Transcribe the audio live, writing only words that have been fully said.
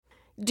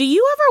Do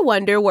you ever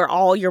wonder where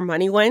all your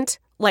money went?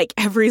 Like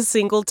every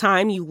single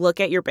time you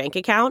look at your bank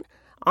account?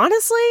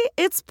 Honestly,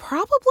 it's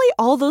probably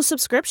all those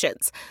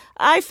subscriptions.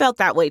 I felt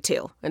that way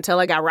too, until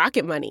I got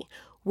Rocket Money.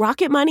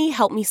 Rocket Money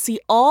helped me see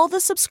all the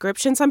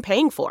subscriptions I'm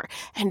paying for,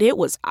 and it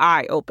was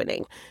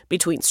eye-opening.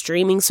 Between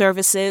streaming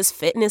services,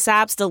 fitness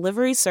apps,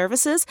 delivery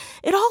services,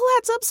 it all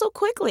adds up so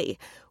quickly.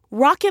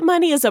 Rocket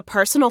Money is a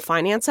personal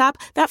finance app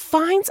that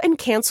finds and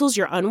cancels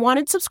your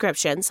unwanted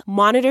subscriptions,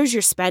 monitors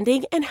your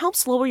spending, and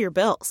helps lower your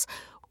bills.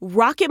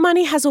 Rocket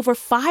Money has over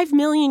 5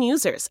 million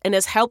users and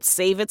has helped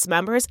save its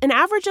members an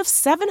average of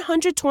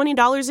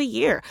 $720 a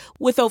year,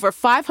 with over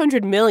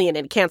 500 million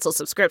in canceled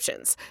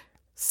subscriptions.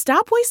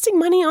 Stop wasting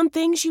money on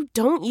things you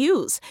don't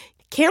use.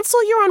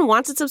 Cancel your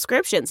unwanted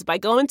subscriptions by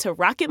going to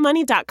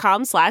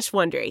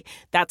rocketmoney.com/Wondery.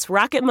 That's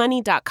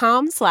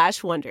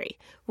rocketmoney.com/Wondery.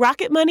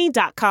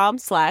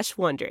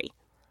 rocketmoney.com/Wondery.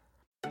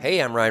 Hey,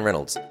 I'm Ryan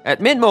Reynolds. At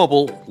Mint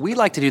Mobile, we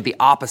like to do the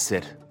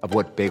opposite of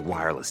what Big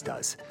Wireless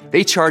does.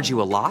 They charge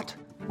you a lot.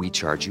 We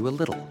charge you a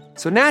little.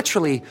 So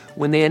naturally,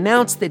 when they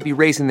announced they'd be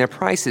raising their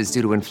prices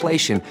due to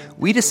inflation,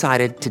 we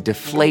decided to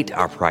deflate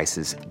our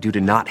prices due to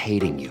not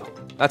hating you.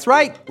 That's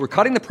right. We're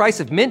cutting the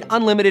price of Mint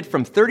Unlimited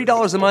from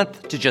 $30 a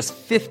month to just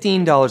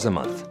 $15 a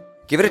month.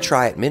 Give it a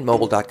try at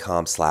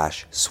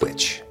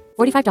mintmobile.com/switch.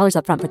 $45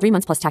 up front for 3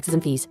 months plus taxes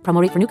and fees.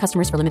 Promo rate for new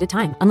customers for limited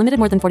time. Unlimited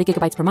more than 40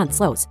 gigabytes per month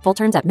slows. Full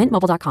terms at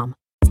mintmobile.com.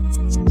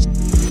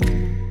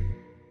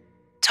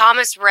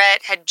 Thomas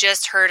Rhett had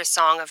just heard a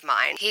song of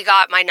mine. He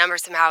got my number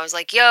somehow. I was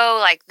like, yo,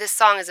 like, this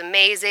song is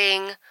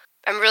amazing.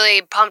 I'm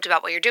really pumped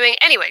about what you're doing.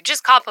 Anyway,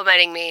 just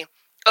complimenting me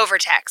over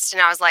text.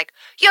 And I was like,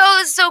 yo,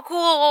 this is so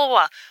cool.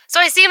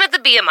 So I see him at the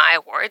BMI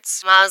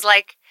Awards. And I was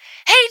like,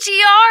 hey,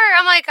 TR.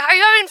 I'm like, are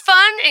you having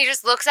fun? And he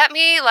just looks at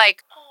me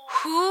like,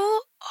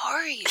 who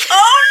are you?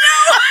 Oh,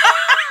 no!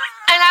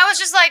 And I was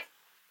just like,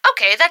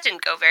 okay, that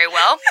didn't go very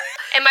well.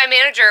 And my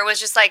manager was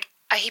just like,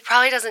 he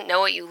probably doesn't know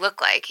what you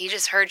look like. He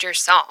just heard your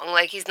song.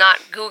 Like, he's not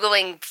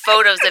Googling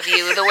photos of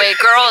you the way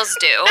girls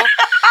do.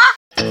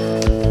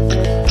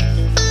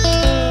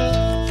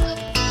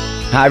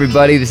 Hi,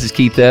 everybody. This is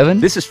Keith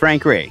Evan. This is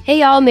Frank Ray. Hey,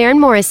 y'all. Maren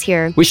Morris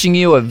here. Wishing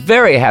you a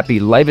very happy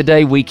Labor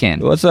Day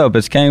weekend. What's up?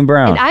 It's Kane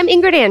Brown. And I'm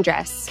Ingrid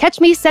Andress. Catch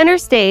me center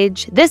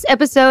stage this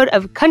episode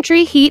of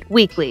Country Heat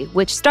Weekly,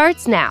 which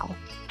starts now.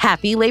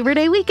 Happy Labor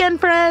Day weekend,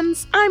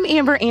 friends. I'm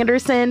Amber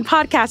Anderson,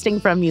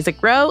 podcasting from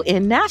Music Row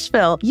in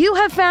Nashville. You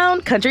have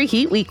found Country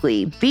Heat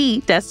Weekly,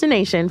 the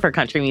destination for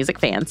country music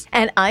fans.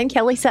 And I'm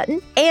Kelly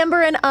Sutton.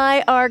 Amber and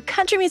I are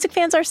country music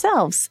fans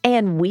ourselves,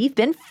 and we've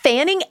been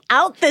fanning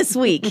out this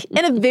week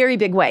in a very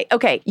big way.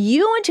 Okay,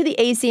 you went to the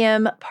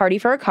ACM Party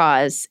for a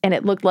Cause, and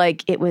it looked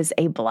like it was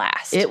a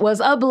blast. It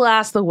was a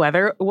blast. The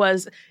weather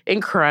was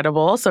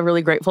incredible, so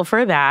really grateful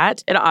for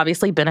that. It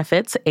obviously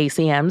benefits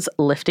ACM's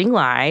Lifting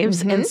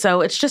Lives, and so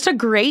it's just a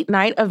great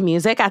night of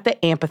music at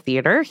the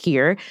amphitheater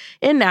here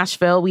in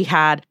Nashville. We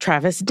had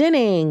Travis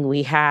Denning,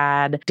 we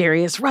had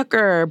Darius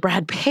Rucker,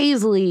 Brad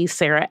Paisley,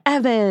 Sarah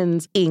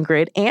Evans,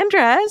 Ingrid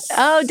Andress.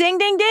 Oh, ding,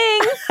 ding,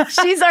 ding.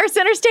 She's our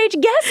center stage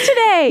guest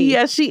today.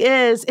 Yes, she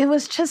is. It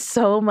was just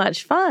so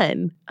much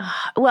fun.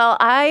 Well,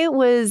 I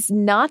was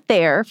not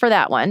there for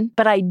that one,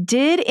 but I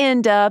did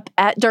end up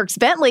at Dierks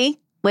Bentley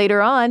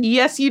later on.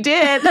 Yes, you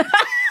did.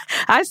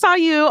 I saw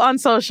you on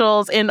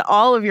socials in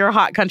all of your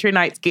Hot Country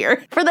Nights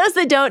gear. For those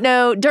that don't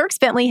know, Dierks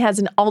Bentley has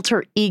an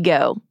alter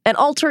ego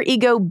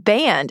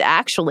band,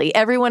 actually.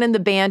 Everyone in the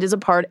band is a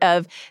part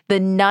of the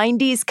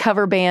 90s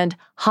cover band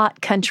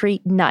Hot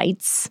Country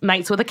Nights.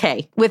 Nights with a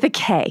K. With a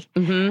K.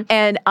 Mm-hmm.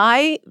 And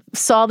I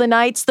saw the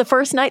Nights the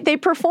first night they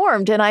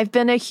performed, and I've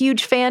been a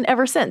huge fan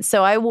ever since.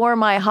 So I wore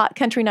my Hot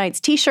Country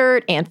Nights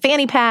t-shirt and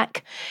fanny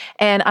pack,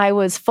 and I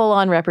was full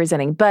on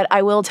representing. But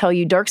I will tell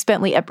you, Dierks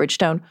Bentley at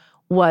Bridgestone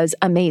was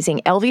amazing.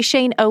 Elvie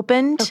Shane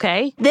opened.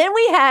 Okay. Then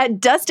we had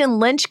Dustin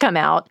Lynch come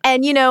out.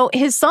 And, you know,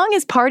 his song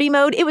is Party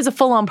Mode. It was a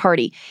full-on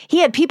party.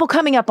 He had people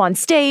coming up on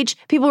stage.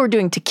 People were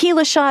doing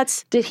tequila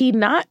shots. Did he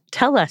not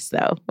tell us,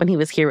 though, when he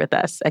was here with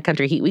us at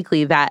Country Heat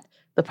Weekly, that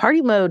the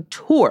Party Mode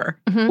tour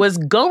was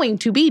going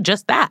to be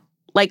just that,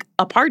 like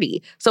a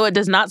party? So it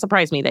does not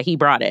surprise me that he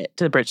brought it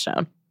to the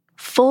Bridgestone.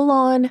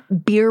 Full-on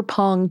beer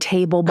pong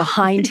table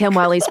behind him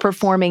while he's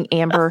performing,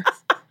 Amber.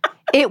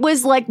 It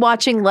was like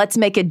watching Let's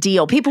Make a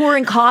Deal. People were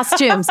in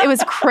costumes. It was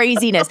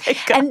craziness.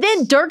 And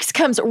then Dierks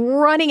comes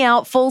running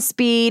out full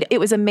speed. It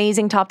was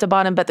amazing top to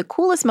bottom. But the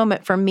coolest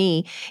moment for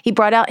me, he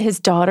brought out his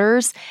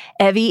daughters,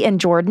 Evie and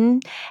Jordan,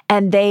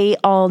 and they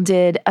all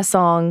did a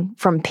song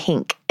from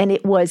Pink. And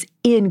it was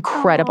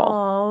incredible.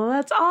 Oh,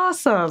 that's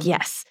awesome.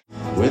 Yes.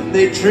 When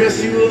they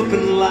dress you up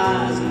in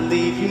lies and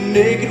leave you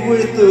naked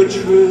with the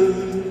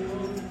truth.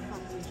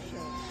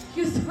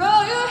 You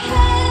throw your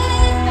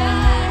head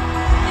back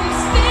and you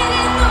spin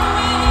in the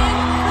wind.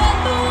 Let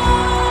the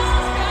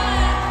walls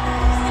cry,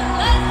 still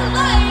let the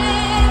light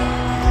in.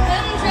 Let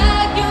them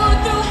drag you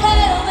through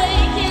hell. They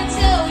can't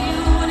tell you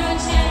to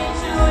change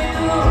who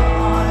you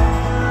are.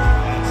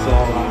 That's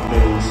all I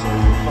know so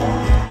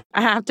far.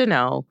 I have to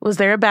know, was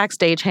there a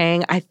backstage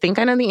hang? I think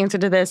I know the answer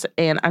to this,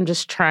 and I'm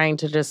just trying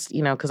to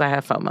because I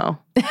have FOMO.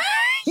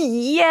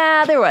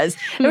 Yeah, there was.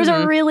 There was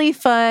a really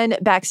fun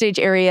backstage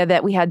area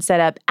that we had set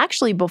up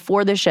actually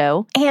before the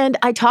show. And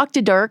I talked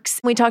to Dierks.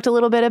 We talked a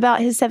little bit about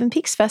his Seven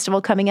Peaks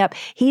Festival coming up.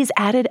 He's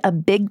added a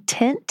big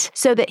tent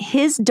so that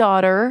his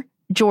daughter,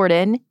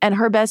 Jordan, and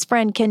her best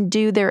friend can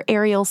do their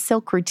aerial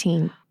silk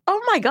routine.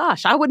 Oh my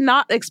gosh, I would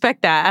not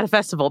expect that at a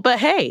festival, but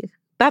hey,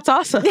 that's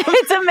awesome.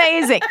 It's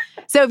amazing.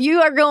 So if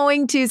you are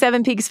going to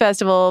Seven Peaks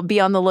Festival, be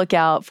on the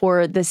lookout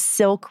for the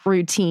silk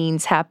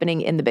routines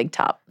happening in the Big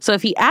Top. So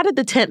if he added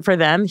the tent for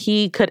them,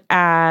 he could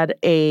add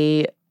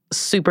a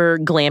super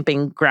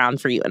glamping ground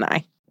for you and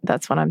I.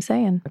 That's what I'm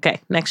saying.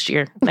 Okay, next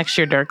year,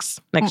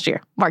 Dierks, next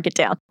year. Mark it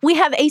down. We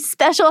have a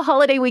special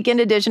holiday weekend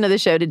edition of the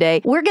show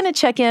today. We're going to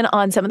check in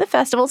on some of the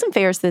festivals and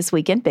fairs this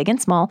weekend, big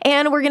and small,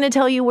 and we're going to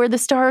tell you where the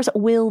stars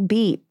will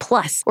be.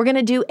 Plus, we're going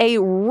to do a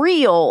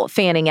real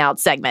fanning out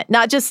segment,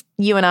 not just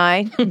you and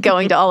I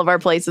going to all of our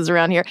places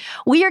around here.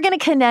 We are going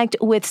to connect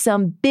with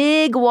some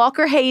big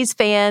Walker Hayes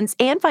fans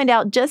and find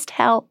out just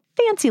how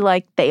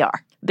fancy-like they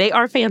are. They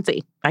are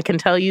fancy. I can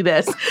tell you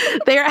this.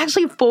 They are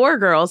actually 4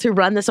 girls who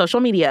run the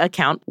social media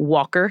account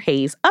Walker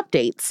Hayes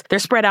Updates. They're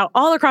spread out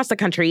all across the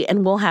country,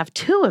 and we'll have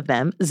 2 of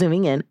them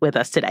zooming in with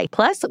us today.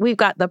 Plus, we've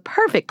got the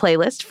perfect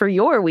playlist for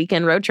your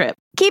weekend road trip.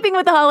 Keeping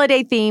with the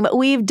holiday theme,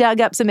 we've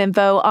dug up some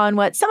info on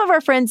what some of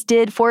our friends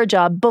did for a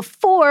job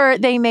before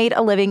they made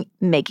a living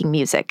making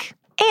music.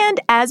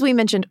 And as we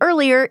mentioned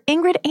earlier,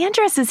 Ingrid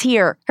Andress is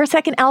here. Her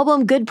second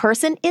album, Good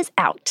Person, is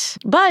out.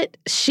 But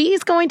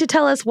she's going to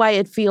tell us why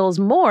it feels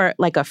more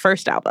like a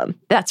first album.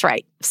 That's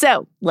right.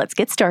 So let's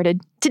get started.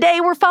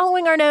 Today, we're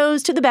following our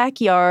nose to the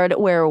backyard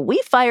where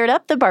we fired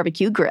up the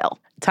barbecue grill.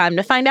 Time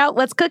to find out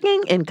what's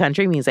cooking in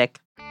country music.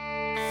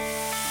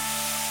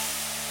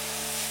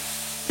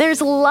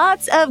 There's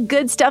lots of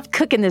good stuff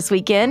cooking this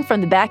weekend,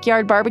 from the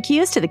backyard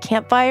barbecues to the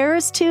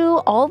campfires to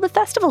all the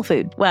festival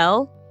food.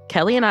 Well,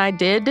 Kelly and I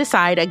did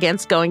decide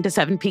against going to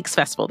Seven Peaks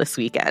Festival this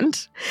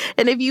weekend.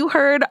 And if you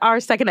heard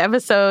our second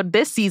episode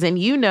this season,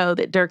 you know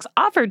that Dierks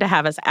offered to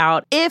have us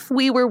out if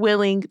we were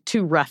willing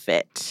to rough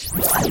it.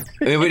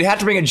 I mean, we'd have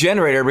to bring a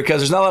generator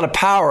because there's not a lot of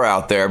power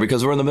out there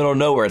because we're in the middle of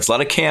nowhere. It's a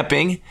lot of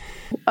camping.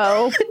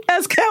 Oh,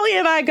 as Kelly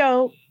and I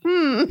go,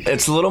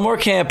 It's a little more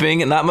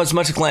camping and not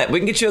much glamp. We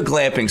can get you a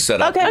glamping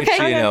setup. Okay. We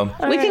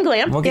can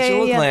glamp. We'll get you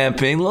a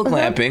little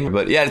glamping.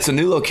 But yeah, it's a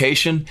new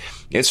location.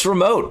 It's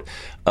remote.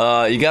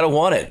 You got to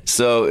want it.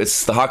 So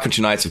it's the Hot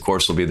Country Nights, of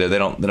course, will be there. They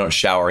don't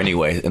shower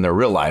anyway in their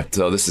real life.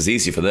 So this is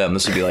easy for them.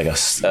 This would be like a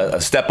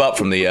step up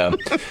from the,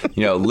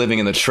 living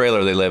in the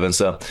trailer they live in.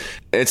 So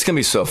it's going to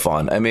be so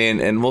fun. I mean,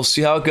 and we'll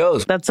see how it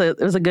goes. It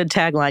was a good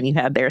tagline you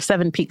had there.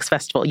 Seven Peaks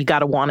Festival. You got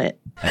to want it.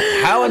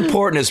 How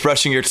important is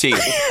brushing your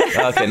teeth?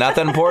 Okay, not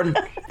that important.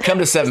 Come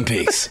to Seven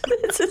Peaks.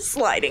 It's a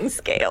sliding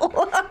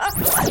scale.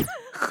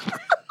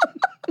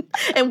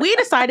 And we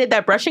decided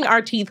that brushing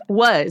our teeth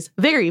was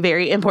very,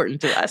 very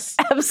important to us.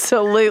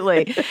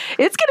 Absolutely. It's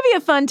going to be a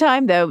fun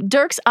time, though.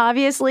 Dierks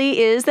obviously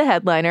is the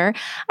headliner.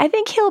 I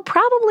think he'll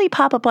probably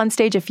pop up on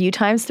stage a few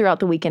times throughout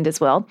the weekend as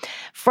well.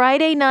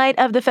 Friday night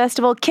of the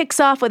festival kicks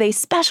off with a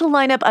special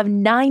lineup of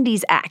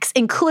 90s acts,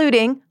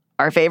 including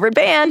our favorite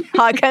band,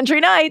 Hot Country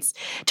Nights.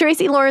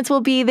 Tracy Lawrence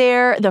will be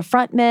there, the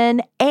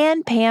frontmen,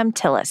 and Pam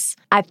Tillis.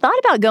 I thought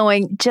about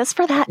going just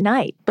for that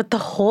night. But the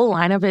whole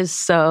lineup is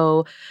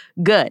so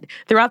good.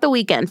 Throughout the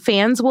weekend,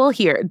 fans will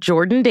hear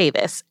Jordan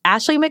Davis,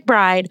 Ashley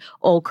McBryde,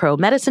 Old Crow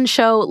Medicine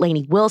Show,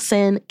 Lainey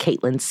Wilson,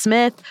 Caitlin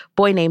Smith,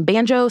 Boy Named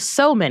Banjo,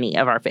 so many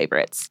of our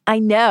favorites. I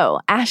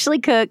know. Ashley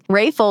Cook,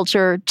 Ray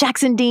Fulcher,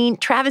 Jackson Dean,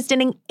 Travis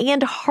Denning,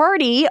 and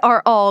Hardy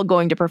are all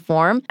going to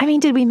perform. I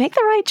mean, did we make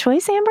the right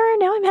choice, Amber?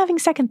 Now I'm having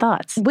second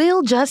thoughts.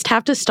 We'll just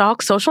have to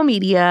stalk social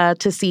media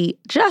to see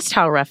just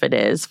how rough it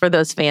is for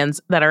those fans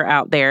that are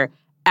out there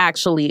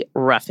actually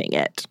roughing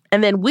it.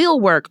 And then we'll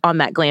work on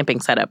that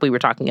glamping setup we were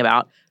talking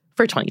about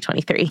for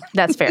 2023.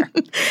 That's fair.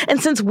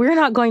 And since we're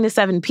not going to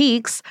Seven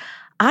Peaks,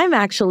 I'm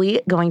actually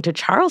going to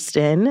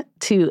Charleston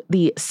to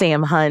the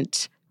Sam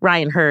Hunt,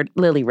 Ryan Hurd,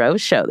 Lily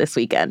Rose show this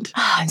weekend.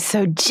 Oh, I'm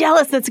so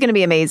jealous. That's going to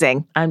be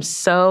amazing. I'm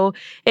so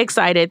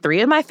excited.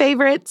 3 of my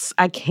favorites.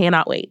 I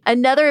cannot wait.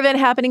 Another event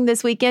happening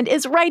this weekend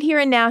is right here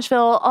in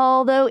Nashville,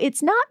 although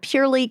it's not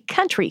purely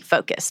country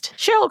focused.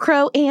 Sheryl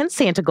Crow and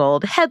Santa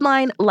Gold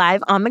headline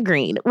Live on the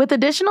Green with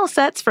additional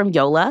sets from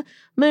Yola,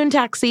 Moon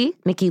Taxi,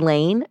 Nikki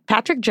Lane,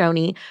 Patrick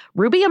Joni,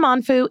 Ruby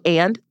Amanfu,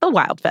 and the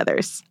Wild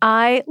Feathers.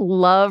 I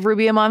love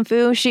Ruby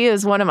Amanfu. She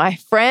is one of my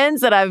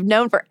friends that I've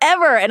known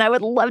forever, and I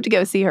would love to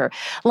go see her.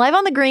 Live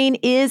on the Green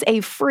is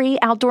a free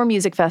outdoor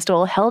music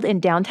festival held in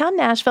downtown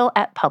Nashville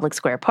at Public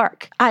Square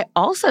Park. I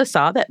also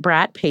saw that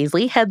Brad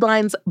Paisley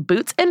headlines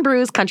Boots and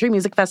Brews Country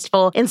Music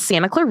Festival in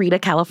Santa Clarita,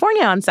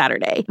 California on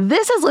Saturday.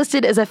 This is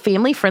listed as a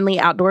family-friendly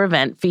outdoor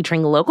event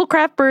featuring local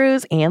craft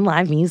brews and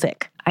live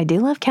music. I do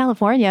love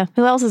California.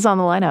 Who else is on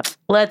the lineup?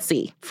 Let's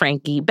see.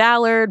 Frankie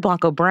Ballard,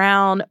 Blanco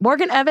Brown,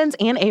 Morgan Evans,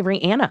 and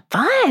Avery Anna.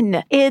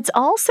 Fun. It's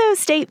also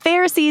State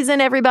Fair season,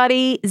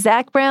 everybody.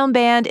 Zach Brown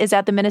Band is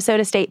at the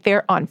Minnesota State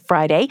Fair on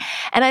Friday.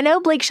 And I know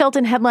Blake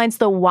Shelton headlines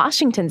the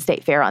Washington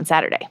State Fair on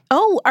Saturday.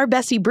 Oh, our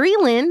Bessie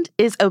Breland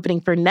is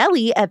opening for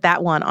Nelly at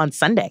that one on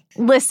Sunday.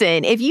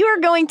 Listen, if you are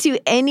going to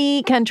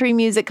any country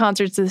music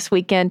concerts this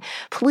weekend,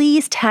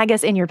 please tag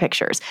us in your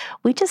pictures.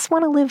 We just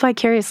want to live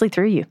vicariously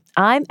through you.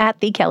 I'm at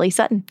the Kelly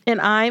Sutton.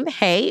 And I'm,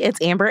 hey, it's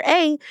Amber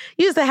A.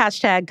 Use the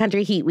hashtag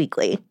Country Heat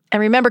Weekly.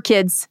 And remember,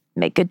 kids,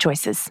 make good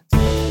choices.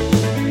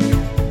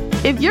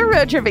 If you're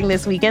road tripping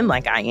this weekend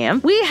like I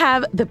am, we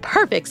have the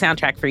perfect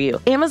soundtrack for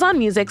you. Amazon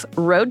Music's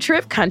Road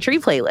Trip Country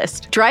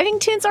Playlist. Driving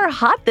tunes are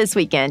hot this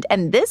weekend,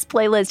 and this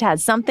playlist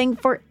has something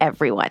for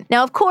everyone.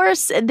 Now, of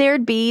course,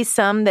 there'd be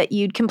some that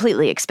you'd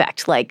completely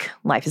expect, like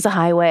Life is a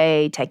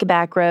Highway, Take a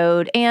Back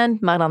Road, and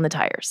Mud on the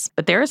Tires.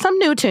 But there are some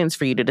new tunes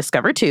for you to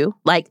discover too,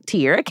 like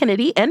Tierra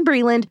Kennedy and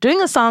Breland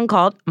doing a song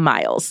called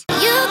Miles.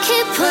 You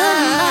keep putting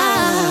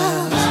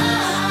miles.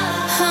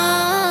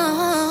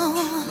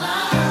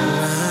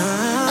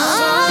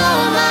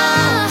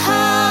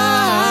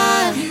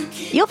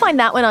 You'll find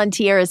that one on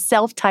Tierra's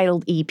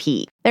self-titled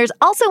EP. There's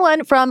also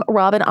one from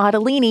Robin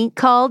Ottolini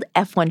called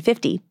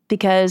F-150,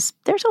 because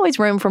there's always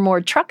room for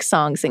more truck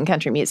songs in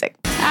country music.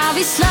 I'll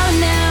be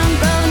slowing down,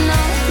 rolling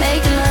on,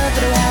 making love,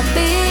 but it won't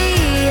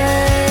be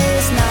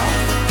us,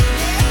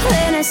 no.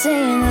 When I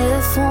sing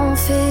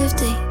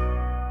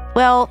F-150.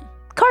 Well,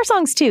 car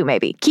songs too,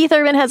 maybe. Keith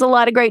Urban has a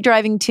lot of great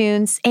driving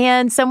tunes,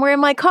 and Somewhere in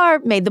My Car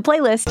made the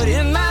playlist. But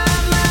in my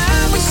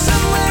mind, we're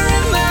somewhere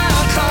in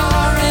my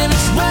car, and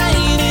it's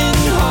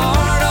raining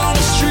hard on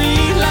the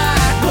street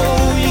like,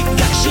 oh, you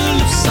got your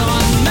lips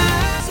on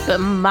mine. But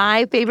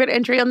my favorite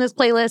entry on this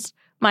playlist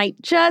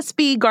might just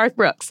be Garth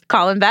Brooks,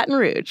 Callin' Baton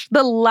Rouge,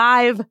 the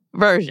live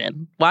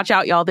version. Watch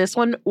out, y'all. This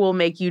one will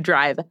make you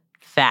drive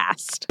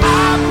fast.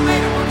 I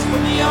made it once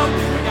from the old,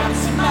 I gotta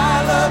see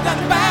my love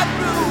down the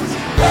Baton Rouge.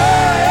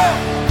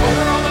 Oh, put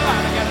her on the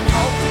line, I gotta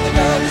talk to the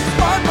girl just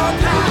one more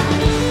time.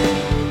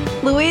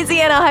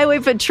 Louisiana Highway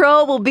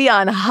Patrol will be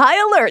on high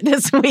alert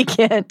this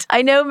weekend.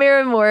 I know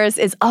Maren Morris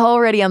is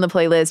already on the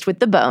playlist with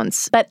The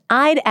Bones, but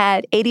I'd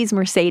add 80s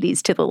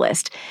Mercedes to the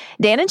list.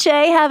 Dan and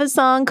Shay have a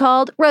song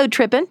called Road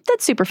Trippin'.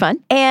 That's super fun.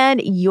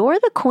 And you're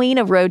the queen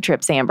of road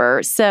trips,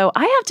 Amber, so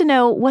I have to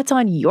know what's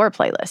on your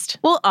playlist.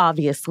 Well,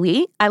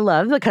 obviously, I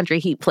love the Country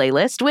Heat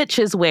playlist, which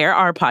is where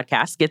our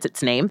podcast gets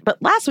its name. But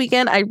last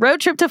weekend, I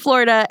road tripped to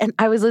Florida and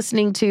I was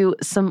listening to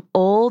some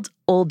Old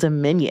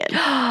Dominion,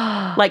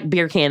 like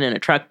Beer Can in a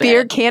Truck Bed.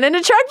 Beer Can in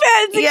a Truck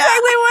Bed. That's exactly what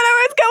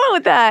I was going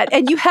with that.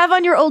 And you have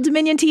on your Old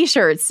Dominion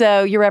t-shirt,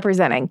 so you're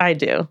representing. I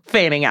do.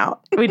 Fanning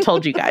out. We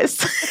told you guys.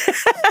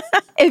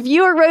 If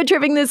you are road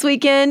tripping this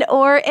weekend,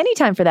 or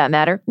anytime for that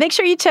matter, make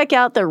sure you check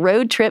out the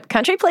Road Trip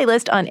Country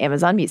playlist on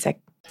Amazon Music.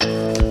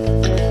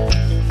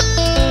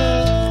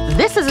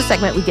 This is a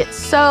segment we get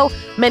so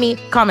many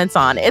comments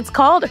on. It's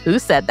called Who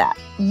Said That?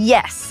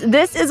 Yes,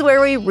 this is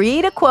where we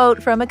read a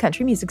quote from a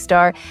country music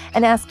star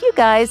and ask you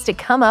guys to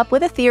come up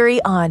with a theory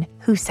on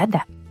who said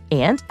that.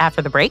 And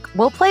after the break,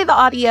 we'll play the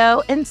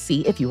audio and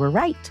see if you were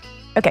right.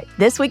 Okay,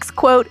 this week's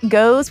quote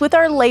goes with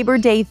our Labor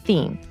Day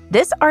theme.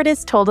 This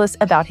artist told us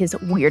about his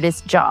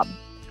weirdest job.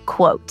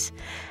 Quote,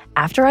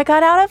 "After I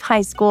got out of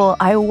high school,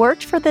 I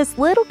worked for this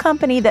little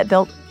company that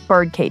built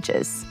bird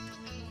cages.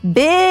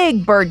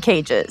 Big bird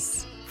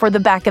cages for the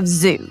back of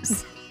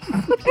zoos."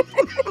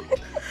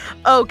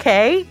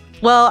 Okay.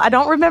 Well, I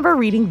don't remember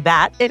reading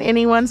that in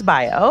anyone's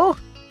bio.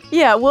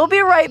 Yeah, we'll be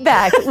right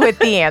back with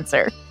the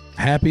answer.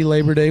 Happy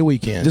Labor Day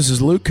weekend. This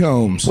is Luke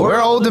Combs.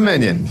 We're Old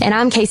Dominion. And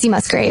I'm Casey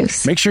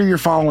Musgraves. Make sure you're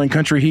following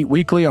Country Heat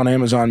Weekly on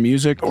Amazon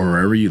Music or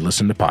wherever you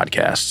listen to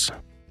podcasts.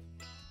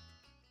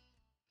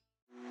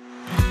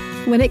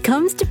 When it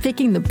comes to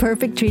picking the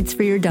perfect treats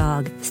for your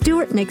dog,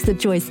 Stewart makes the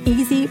choice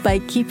easy by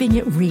keeping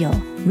it real.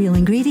 Real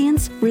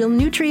ingredients, real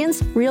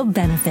nutrients, real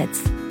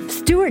benefits.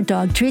 Stewart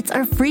dog treats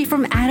are free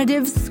from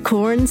additives,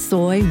 corn,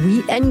 soy,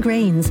 wheat, and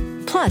grains.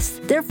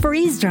 Plus, they're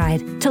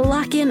freeze-dried to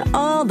lock in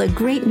all the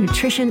great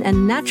nutrition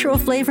and natural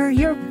flavor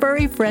your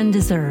furry friend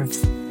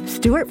deserves.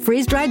 Stewart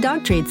freeze-dried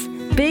dog treats.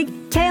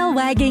 Big,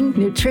 tail-wagging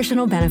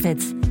nutritional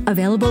benefits.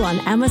 Available on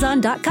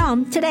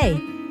Amazon.com today.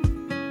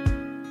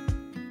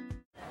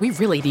 We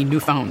really need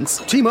new phones.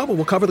 T-Mobile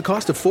will cover the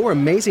cost of 4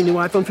 amazing new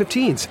iPhone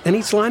 15s, and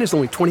each line is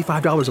only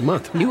 $25 a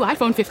month. New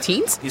iPhone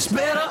 15s? It's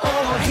better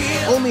over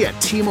here. Only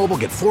at T-Mobile,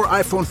 get 4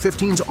 iPhone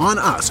 15s on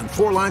us and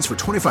 4 lines for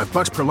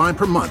 $25 per line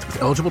per month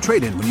with eligible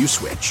trade-in when you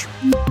switch.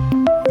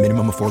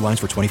 Minimum of 4 lines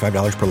for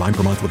 $25 per line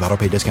per month with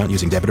autopay discount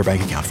using debit or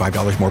bank account.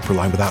 $5 more per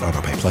line without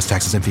autopay, plus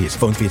taxes and fees.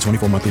 Phone fee at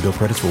 24 monthly bill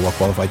credits for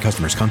well-qualified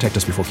customers. Contact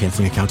us before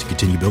canceling account to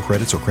continue bill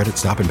credits or credit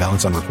stop and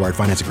balance on required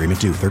finance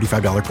agreement due.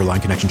 $35 per line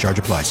connection charge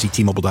applies. See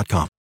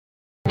T-Mobile.com.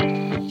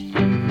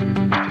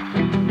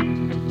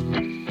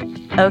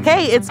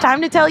 Okay, it's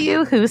time to tell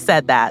you who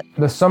said that.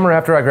 The summer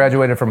after I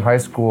graduated from high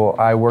school,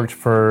 I worked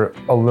for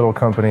a little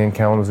company in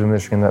Kalamazoo,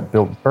 Michigan that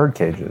built bird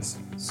cages.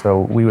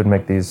 So we would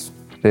make these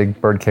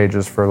big bird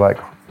cages for like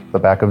the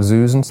back of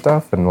zoos and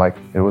stuff, and like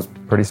it was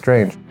pretty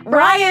strange.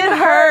 Ryan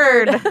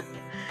Hurd.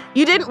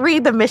 You didn't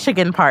read the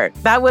Michigan part.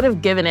 That would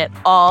have given it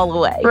all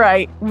away.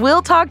 Right.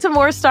 We'll talk to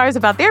more stars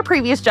about their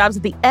previous jobs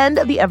at the end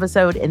of the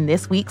episode in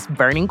this week's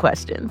Burning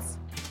Questions.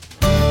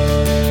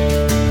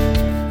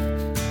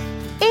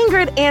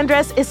 Ingrid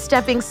Andress is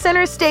stepping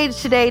center stage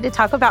today to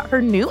talk about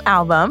her new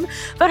album,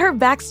 but her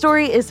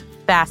backstory is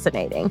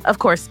fascinating. Of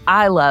course,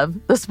 I love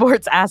the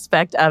sports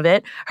aspect of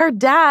it. Her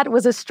dad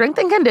was a strength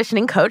and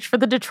conditioning coach for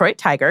the Detroit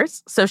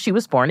Tigers, so she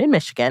was born in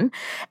Michigan.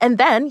 And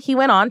then he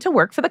went on to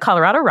work for the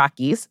Colorado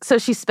Rockies, so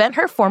she spent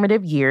her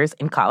formative years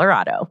in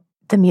Colorado.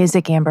 The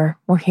music, Amber.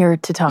 We're here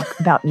to talk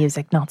about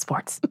music, not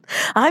sports.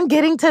 I'm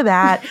getting to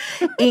that.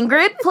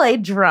 Ingrid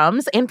played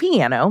drums and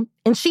piano,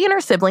 and she and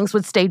her siblings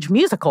would stage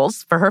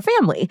musicals for her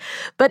family.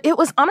 But it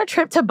was on a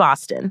trip to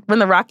Boston when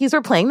the Rockies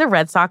were playing the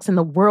Red Sox in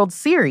the World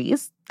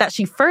Series that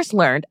she first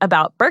learned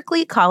about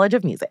Berklee College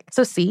of Music.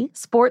 So see,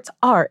 sports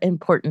are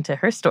important to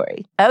her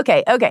story.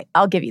 Okay,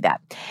 I'll give you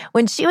that.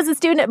 When she was a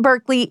student at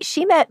Berklee,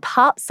 she met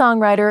pop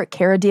songwriter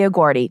Cara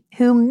DioGuardi,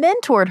 who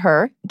mentored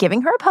her,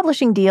 giving her a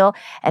publishing deal,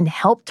 and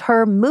helped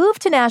her move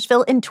to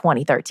Nashville in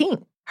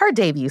 2013. Her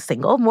debut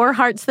single, More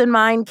Hearts Than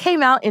Mine,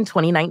 came out in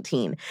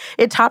 2019.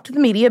 It topped the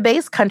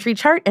media-based country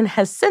chart and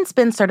has since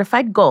been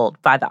certified gold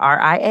by the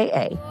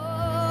RIAA.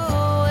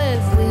 Oh,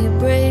 if we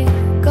break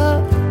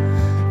up,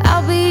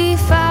 I'll be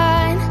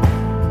fine,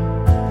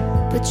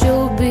 but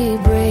you'll be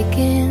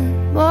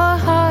breaking more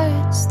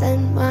hearts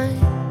than mine.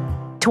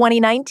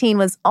 2019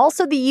 was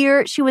also the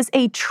year she was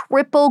a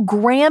triple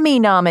Grammy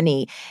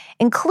nominee,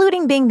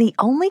 including being the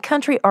only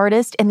country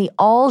artist in the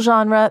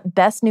all-genre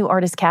Best New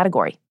Artist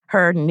category.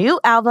 Her new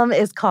album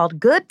is called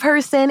Good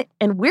Person,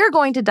 and we're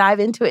going to dive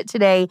into it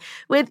today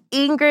with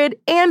Ingrid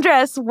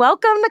Andress.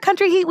 Welcome to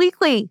Country Heat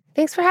Weekly.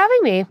 Thanks for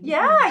having me.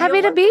 Yeah.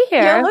 Happy to be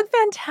here. You look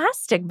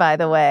fantastic, by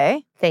the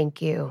way.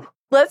 Thank you.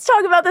 Let's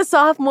talk about the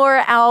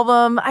sophomore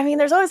album. I mean,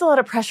 there's always a lot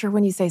of pressure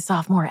when you say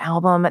sophomore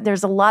album.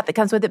 There's a lot that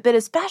comes with it, but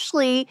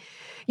especially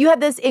you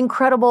had this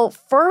incredible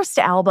first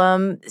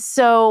album.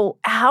 So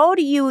how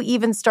do you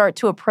even start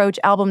to approach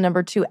album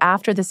number 2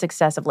 after the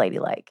success of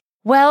Ladylike?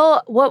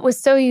 Well, what was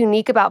so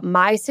unique about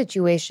my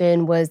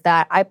situation was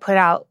that I put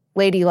out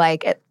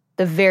Ladylike at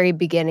the very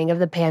beginning of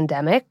the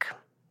pandemic.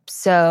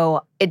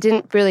 So it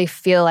didn't really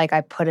feel like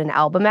I put an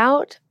album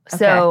out.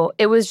 So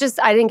it was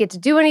just, I didn't get to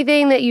do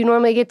anything that you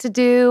normally get to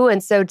do.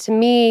 And so to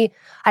me,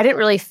 I didn't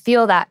really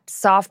feel that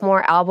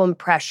sophomore album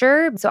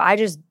pressure. So I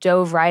just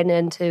dove right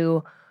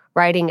into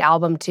writing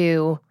album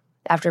 2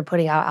 after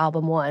putting out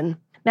album 1.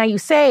 Now, you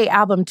say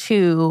album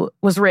 2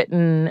 was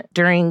written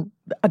during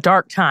a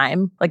dark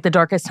time, like the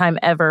darkest time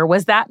ever.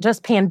 Was that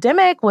just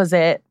pandemic? Was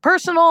it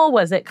personal?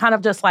 Was it kind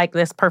of just like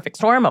this perfect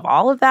storm of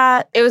all of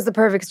that? It was the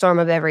perfect storm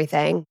of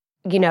everything.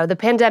 You know, the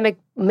pandemic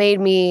made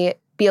me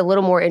be a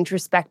little more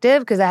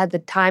introspective because I had the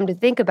time to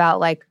think about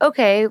like,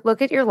 okay,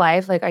 look at your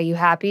life. Like, are you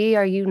happy?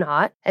 Are you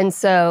not? And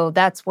so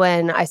that's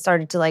when I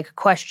started to like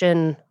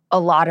question a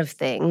lot of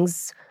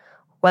things,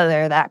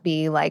 whether that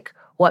be like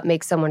what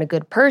makes someone a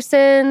good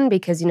person,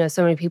 because, you know,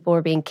 so many people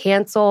were being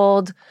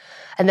canceled.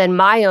 And then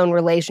my own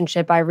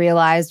relationship, I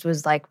realized,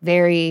 was like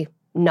very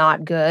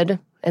not good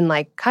and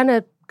like kind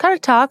of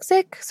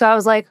toxic. So I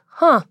was like,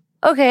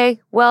 okay,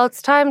 well,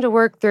 it's time to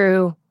work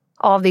through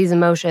all of these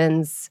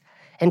emotions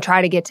and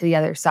try to get to the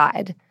other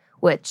side,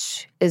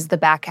 which is the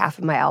back half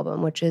of my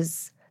album, which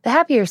is the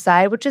happier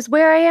side, which is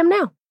where I am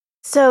now.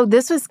 So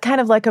this was kind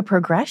of like a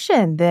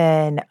progression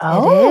then.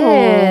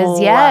 It is,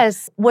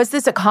 yes. Was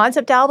this a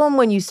concept album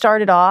when you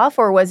started off,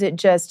 or was it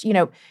just, you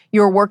know,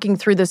 you're working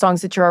through the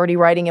songs that you're already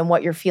writing and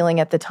what you're feeling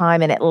at the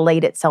time, and it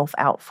laid itself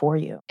out for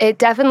you? It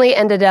definitely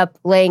ended up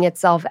laying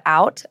itself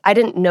out. I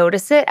didn't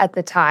notice it at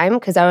the time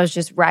because I was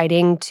just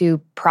writing to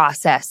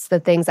process the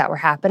things that were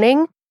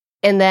happening.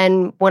 And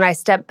then when I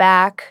stepped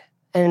back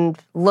and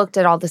looked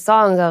at all the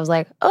songs, I was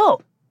like, oh,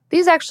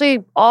 these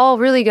actually all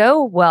really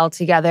go well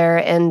together.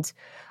 And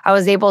I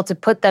was able to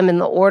put them in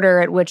the order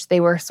at which they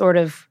were sort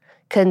of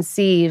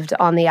conceived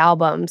on the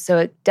album. So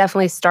it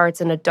definitely starts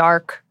in a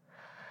dark,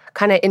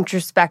 kind of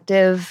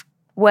introspective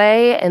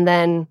way, and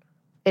then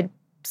it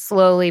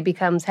slowly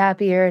becomes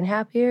happier and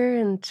happier.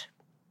 And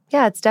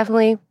yeah, it's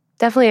definitely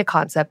a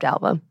concept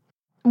album.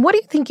 What do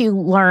you think you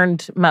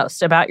learned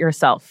most about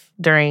yourself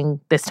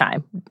during this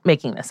time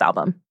making this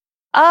album?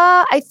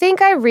 I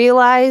think I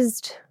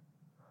realized,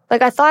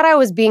 like, I thought I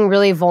was being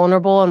really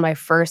vulnerable in my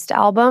first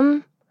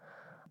album,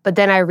 but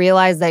then I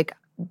realized, like,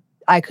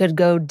 I could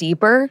go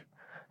deeper.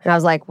 And I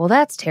was like, well,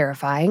 that's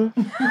terrifying.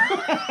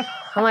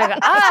 I'm like,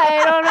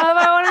 I don't know if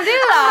I want to do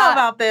that. I don't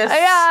know about this.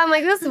 Yeah, I'm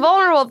like, this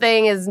vulnerable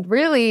thing is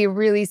really,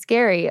 really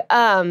scary.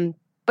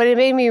 But it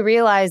made me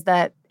realize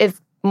that if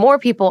more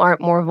people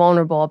aren't more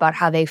vulnerable about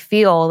how they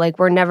feel, like,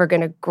 we're never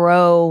going to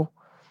grow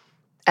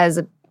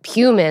as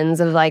humans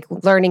of, like,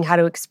 learning how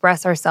to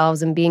express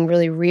ourselves and being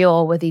really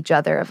real with each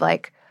other of,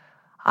 like,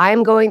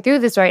 I'm going through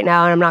this right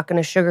now and I'm not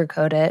going to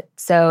sugarcoat it.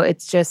 So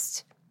it's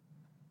just,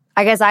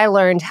 I guess I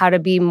learned how to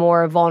be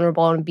more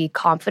vulnerable and be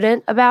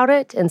confident about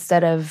it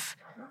instead of,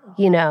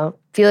 you know,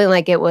 feeling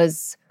like it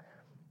was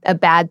a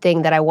bad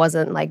thing that I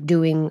wasn't like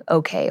doing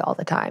okay all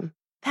the time.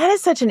 That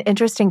is such an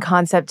interesting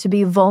concept, to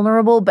be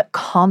vulnerable but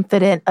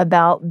confident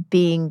about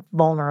being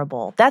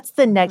vulnerable. That's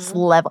the next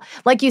level.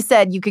 Like you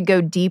said, you could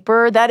go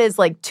deeper. That is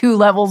like 2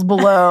 levels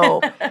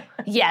below.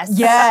 Yes.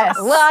 Yes.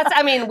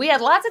 We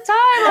had lots of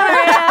time on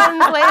our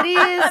hands,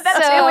 ladies.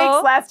 That 2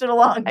 weeks lasted a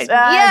long time.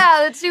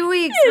 Yeah, the 2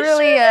 weeks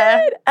really.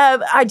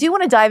 I do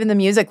want to dive into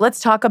music. Let's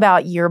talk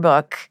about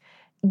Yearbook.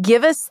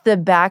 Give us the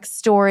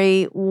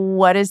backstory.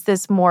 What is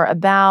this more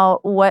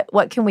about?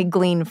 What can we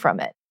glean from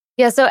it?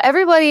 Yeah, so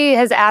everybody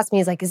has asked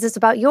me, is this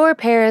about your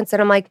parents?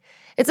 And I'm like,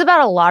 it's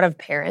about a lot of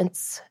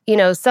parents. You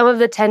know, some of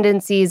the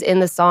tendencies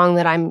in the song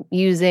that I'm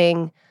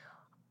using,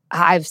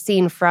 I've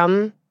seen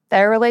from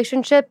their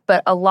relationship,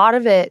 but a lot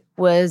of it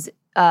was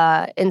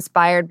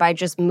inspired by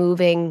just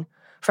moving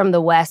from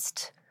the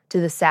West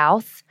to the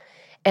South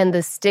and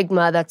the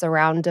stigma that's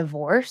around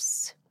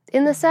divorce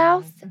in the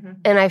South.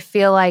 And I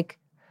feel like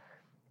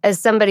as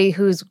somebody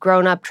who's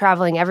grown up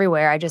traveling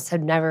everywhere, I just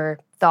had never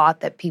thought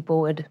that people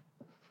would,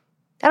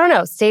 I don't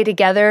know, stay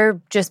together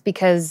just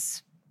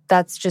because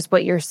that's just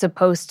what you're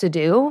supposed to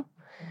do,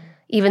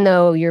 even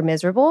though you're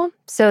miserable.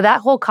 So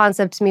that whole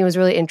concept to me was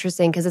really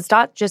interesting because it's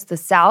not just the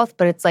South,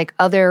 but it's like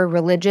other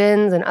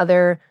religions and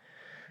other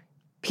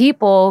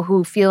people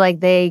who feel like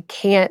they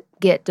can't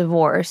get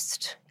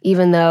divorced,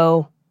 even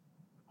though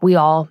we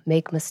all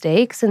make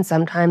mistakes and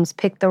sometimes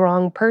pick the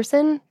wrong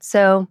person.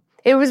 So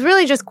it was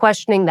really just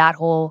questioning that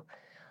whole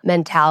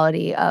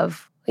mentality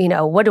of, you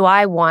know, what do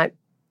I want?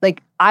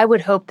 Like, I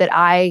would hope that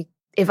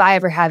if I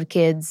ever have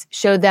kids,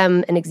 show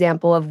them an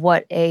example of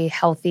what a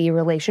healthy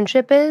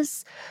relationship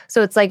is.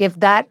 So it's like if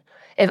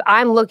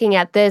I'm looking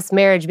at this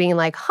marriage being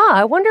like,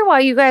 I wonder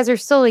why you guys are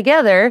still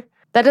together,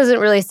 that doesn't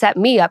really set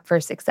me up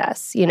for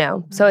success, you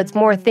know? So it's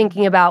more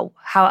thinking about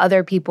how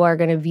other people are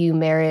going to view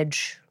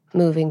marriage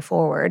moving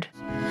forward.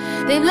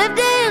 They lived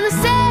in the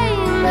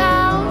same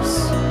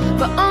house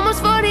for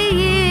almost 40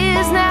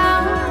 years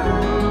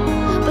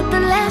now, but the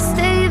last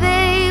day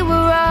they were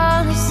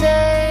on the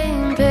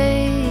same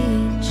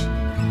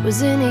page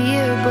was in a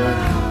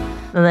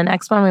yearbook. And the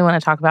next one we want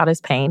to talk about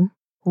is Pain.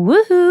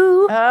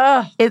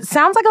 Woohoo! It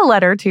sounds like a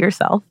letter to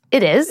yourself.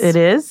 It is. It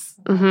is?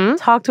 Mm-hmm.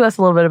 Talk to us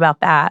a little bit about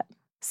that.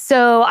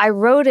 So I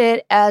wrote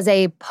it as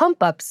a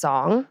pump-up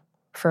song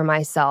for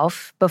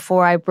myself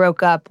before I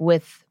broke up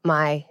with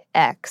my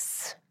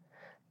ex,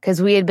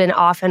 because we had been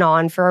off and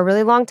on for a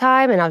really long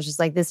time, and I was just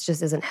like, this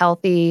just isn't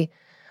healthy.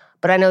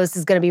 But I know this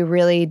is going to be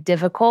really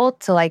difficult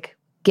to like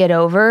get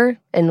over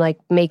and like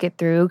make it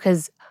through,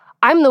 because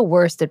I'm the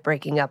worst at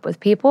breaking up with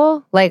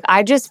people. Like,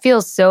 I just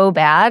feel so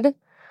bad.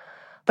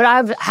 But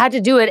I've had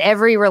to do it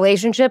every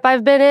relationship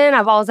I've been in.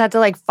 I've always had to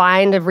like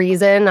find a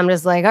reason. I'm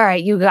just like, all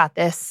right, you got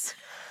this.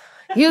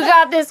 You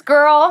got this,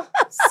 girl.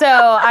 So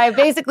I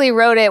basically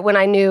wrote it when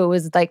I knew it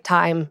was like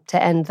time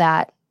to end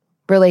that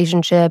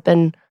relationship.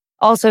 And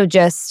also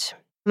just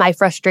my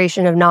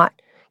frustration of not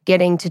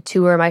getting to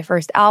tour my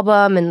first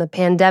album and the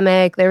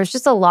pandemic. There was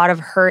just a lot of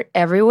hurt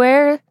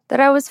everywhere that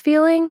I was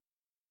feeling.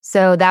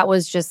 So that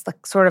was just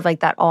like sort of like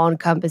that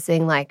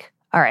all-encompassing, like,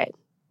 all right,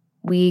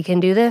 we can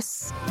do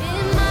this. It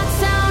might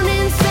sound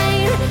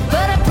insane,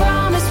 but I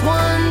promise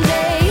one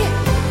day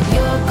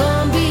you're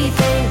gonna be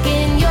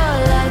thanking your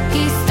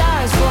lucky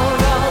stars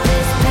for all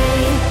this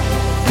pain.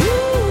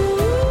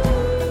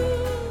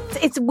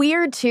 It's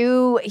weird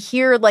to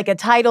hear like a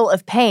title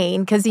of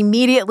Pain, because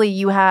immediately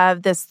you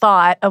have this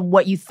thought of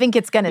what you think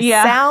it's going to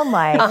sound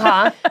like.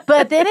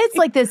 But then it's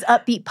like this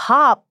upbeat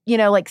pop, you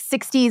know, like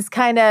 60s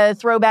kind of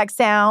throwback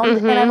sound.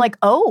 And I'm like,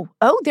 oh,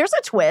 there's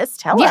a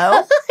twist. Hello.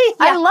 Yeah.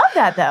 I love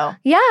that though.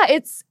 Yeah,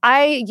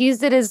 I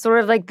used it as sort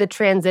of like the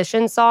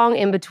transition song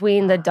in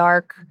between the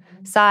dark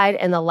side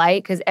and the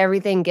light, because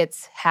everything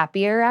gets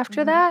happier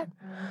after that.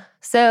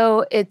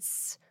 So it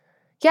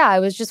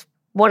was just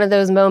one of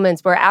those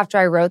moments where after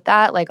I wrote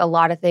that, like a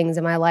lot of things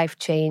in my life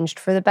changed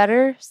for the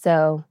better.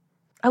 So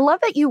I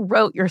love that you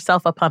wrote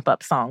yourself a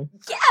pump-up song.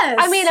 Yes.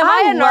 I mean, am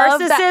I a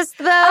narcissist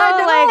though?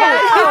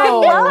 I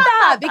love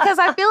that because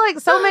I feel like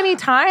so many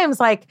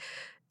times, like,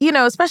 you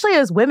know, especially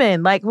as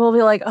women, like we'll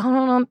be like,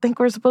 oh, I don't think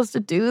we're supposed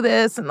to do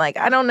this. And like,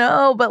 I don't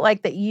know. But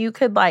like that you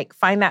could like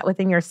find that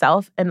within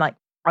yourself and like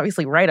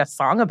obviously write a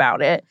song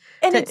about it.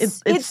 And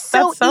it's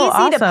so easy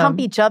awesome to pump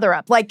each other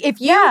up. Like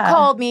if you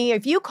called me,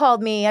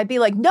 I'd be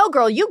like, no,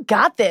 girl, you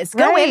got this.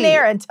 Go in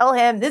there and tell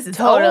him this is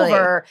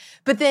over.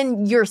 But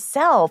then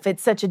yourself,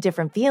 it's such a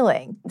different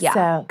feeling.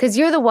 Yeah. Because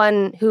you're the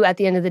one who at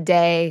the end of the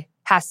day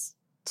has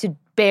to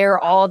bear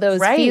all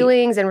those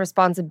feelings and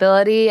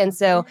responsibility. And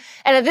so,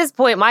 and at this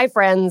point, my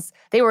friends,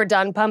 they were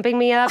done pumping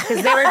me up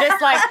because they were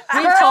just like,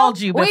 we've told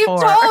you before. We've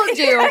told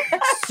you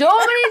so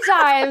many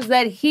times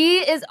that he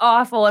is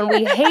awful and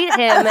we hate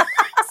him.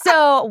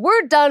 So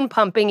we're done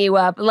pumping you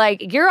up.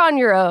 Like, you're on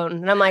your own.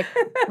 And I'm like,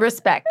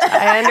 respect.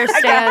 I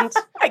understand.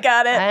 I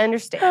got it. I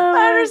understand.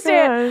 I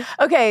understand.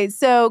 Okay,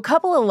 so a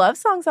couple of love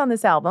songs on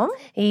this album.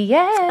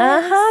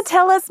 Yes.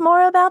 Tell us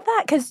more about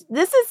that. Because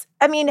this is,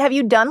 I mean, have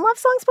you done love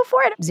songs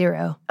before?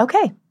 0.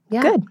 Okay.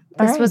 Yeah. Good.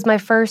 This was my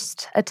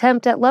first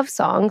attempt at love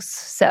songs.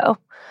 So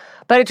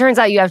But it turns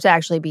out you have to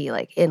actually be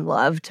like in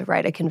love to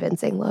write a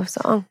convincing love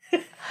song.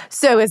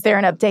 So is there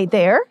an update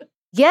there?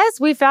 Yes,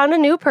 we found a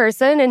new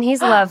person and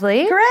he's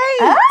lovely. Great.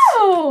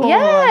 Oh.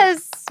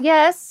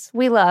 Yes,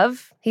 we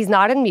love. He's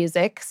not in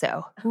music,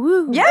 so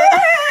Yay!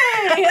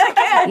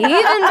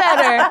 even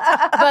better.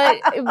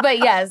 But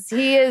yes,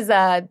 he is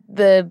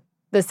the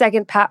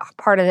second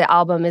part of the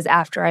album is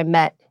after I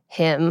met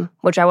him,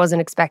 which I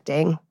wasn't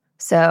expecting.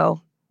 So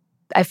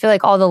I feel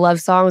like all the love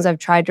songs I've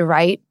tried to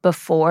write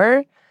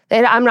before,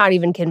 I'm not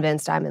even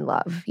convinced I'm in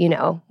love,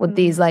 with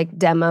these like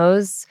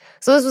demos.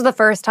 So this was the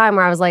first time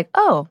where I was like,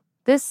 oh,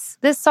 this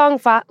song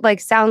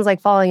sounds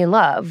like falling in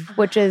love,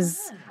 which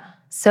is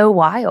so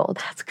wild.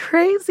 That's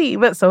crazy,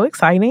 but so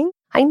exciting.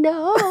 I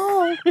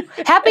know.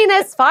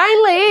 Happiness,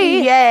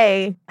 finally.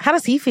 Yay. How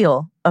does he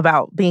feel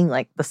about being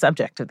like the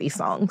subject of these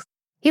songs?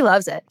 He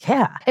loves it.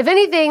 Yeah. If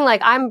anything,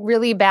 like I'm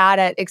really bad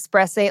at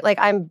expressing, like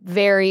I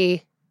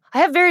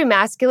have very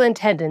masculine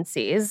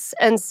tendencies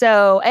and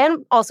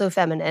also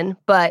feminine,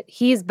 but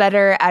he's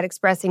better at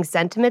expressing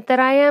sentiment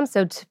than I am.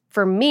 So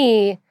for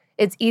me,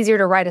 it's easier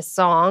to write a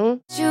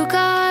song. You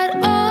got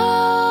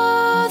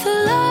all the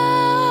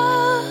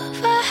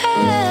love I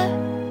have.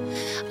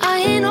 I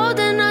ain't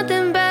holding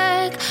nothing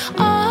back.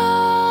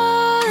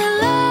 All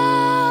the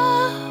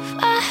love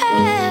I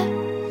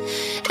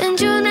have. And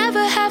you'll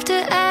never have to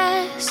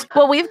ask.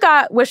 Well, we've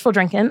got Wishful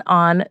Drinkin'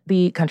 on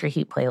the Country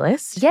Heat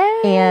playlist.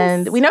 Yes.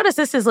 And we noticed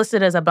this is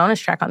listed as a bonus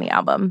track on the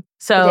album.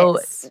 So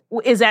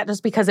is that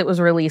just because it was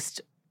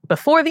released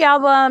before the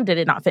album? Did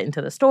it not fit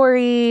into the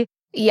story?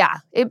 Yeah,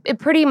 it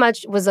pretty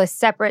much was a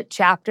separate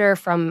chapter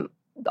from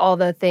all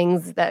the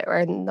things that are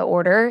in the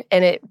order.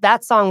 And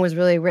that song was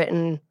really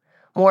written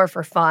more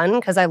for fun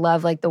because I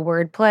love like the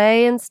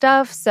wordplay and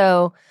stuff.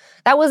 So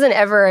that wasn't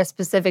ever a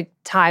specific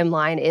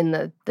timeline in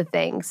the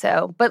thing.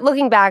 So, but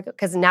looking back,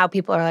 because now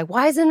people are like,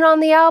 why isn't it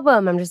on the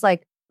album? I'm just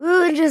like,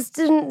 ooh, it just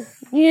didn't.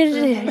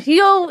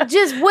 You'll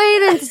just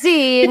wait and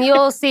see, and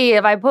you'll see.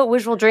 If I put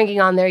Wishful Drinking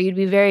on there, you'd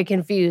be very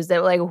confused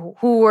at like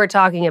who we're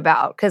talking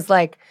about. Because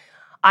like,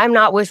 I'm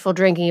not wishful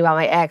drinking about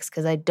my ex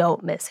because I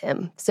don't miss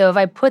him. So if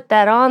I put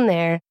that on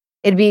there,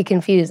 it'd be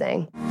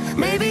confusing.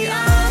 Maybe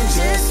I'm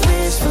just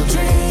wishful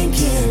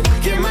drinking.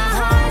 Give my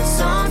heart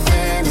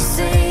something to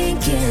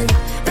sink in.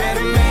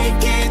 Better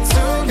make it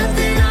to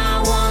nothing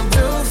I won't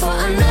do for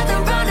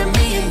another round of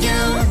me and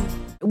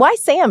you. Why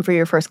Sam for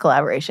your first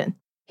collaboration?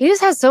 He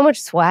just has so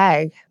much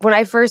swag. When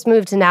I first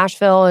moved to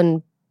Nashville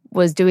and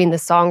was doing the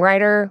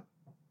songwriter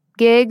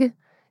gig,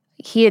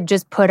 he had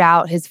just put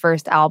out his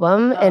first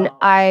album, and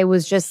I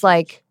was just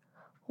like,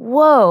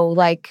 whoa,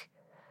 like,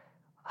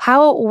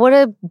 what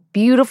a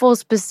beautiful,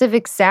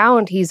 specific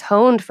sound he's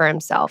honed for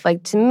himself.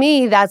 Like, to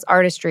me, that's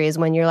artistry, is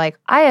when you're like,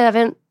 I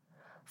haven't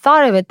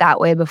thought of it that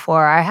way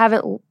before. I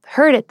haven't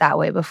heard it that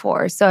way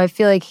before. So I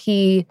feel like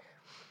he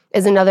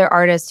is another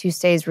artist who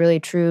stays really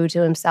true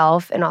to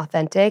himself and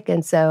authentic.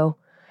 And so,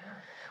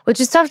 which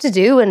is tough to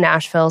do in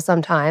Nashville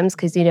sometimes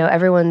because,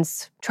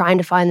 everyone's trying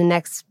to find the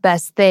next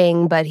best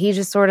thing, but he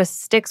just sort of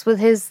sticks with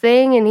his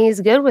thing and he's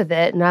good with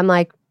it. And I'm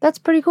like, that's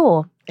pretty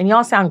cool. And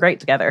y'all sound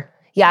great together.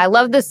 Yeah, I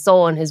love the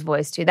soul in his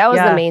voice too. That was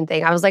the main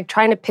thing. I was like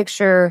trying to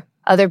picture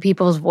other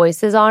people's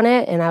voices on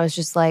it. And I was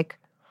just like,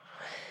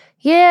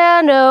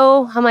 yeah,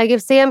 no. I'm like,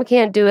 if Sam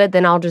can't do it,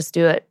 then I'll just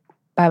do it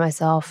by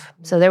myself.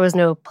 So there was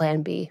no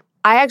plan B.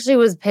 I actually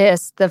was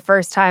pissed the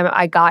first time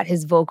I got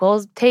his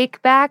vocals take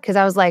back because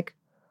I was like,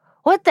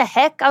 what the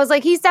heck? I was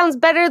like, he sounds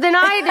better than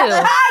I do. I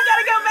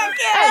gotta go back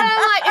in. And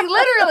I'm like, and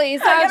literally,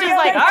 so I was just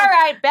like, all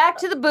right, back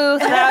to the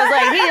booth. And I was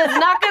like, he is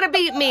not gonna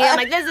beat me. I'm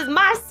like, this is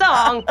my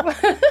song.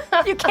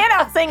 You can't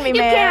outsing me, man.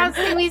 You can't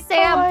outsing me,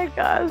 Sam. Oh my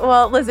gosh.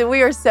 Well, listen,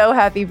 we are so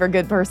happy for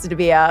Good Person to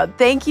be out.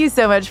 Thank you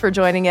so much for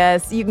joining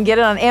us. You can get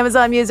it on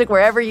Amazon Music,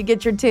 wherever you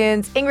get your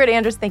tunes. Ingrid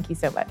Andress, thank you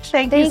so much.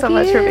 Thank you so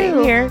much for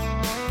being here.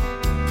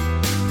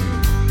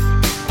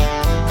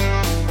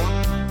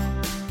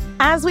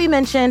 As we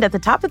mentioned at the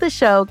top of the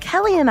show,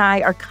 Kelly and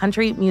I are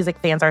country music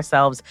fans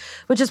ourselves,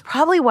 which is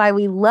probably why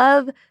we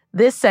love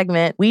this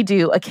segment we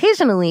do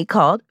occasionally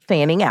called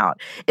Fanning Out.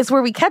 It's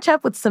where we catch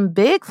up with some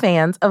big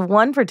fans of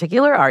one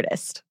particular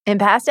artist. In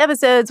past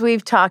episodes,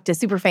 we've talked to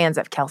super fans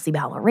of Kelsea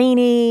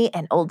Ballerini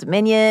and Old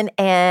Dominion,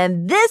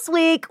 and this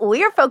week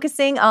we are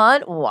focusing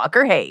on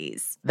Walker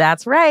Hayes.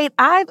 That's right.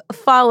 I've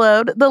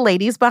followed the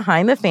ladies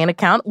behind the fan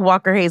account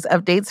Walker Hayes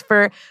Updates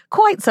for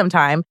quite some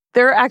time.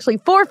 There are actually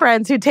 4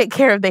 friends who take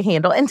care of the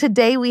handle, and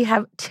today we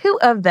have 2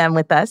 of them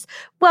with us.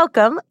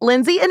 Welcome,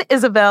 Lindsay and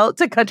Isabel,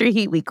 to Country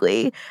Heat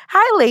Weekly.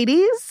 Hi,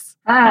 ladies.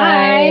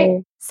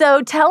 Hi.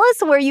 So tell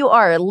us where you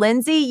are.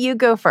 Lindsay, you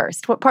go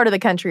first. What part of the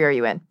country are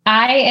you in?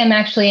 I am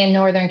actually in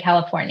Northern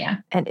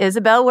California. And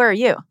Isabel, where are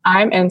you?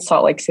 I'm in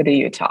Salt Lake City,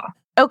 Utah.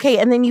 Okay,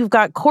 and then you've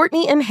got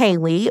Courtney and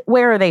Haley.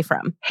 Where are they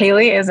from?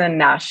 Haley is in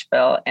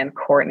Nashville and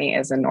Courtney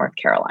is in North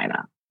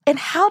Carolina. And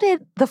how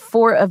did the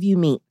 4 of you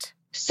meet?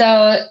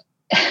 So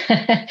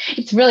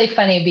it's really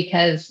funny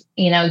because,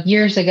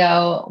 years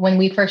ago when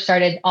we first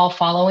started all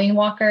following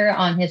Walker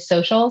on his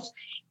socials,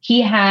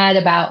 he had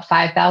about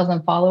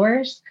 5,000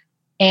 followers.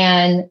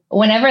 And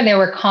whenever there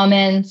were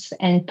comments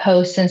and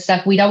posts and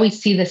stuff, we'd always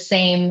see the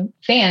same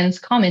fans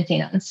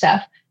commenting on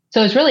stuff.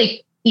 So it was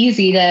really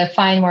easy to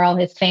find where all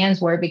his fans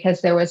were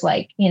because there was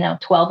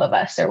 12 of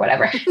us or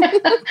whatever.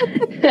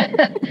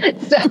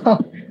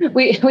 So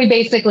we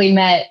basically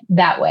met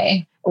that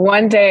way.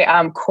 One day,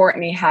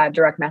 Courtney had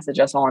direct message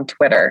us all on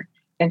Twitter.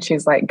 And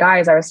she's like,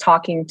 guys, I was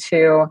talking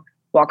to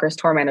Walker's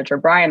tour manager,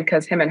 Brian,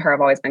 because him and her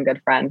have always been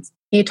good friends.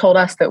 He told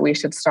us that we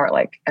should start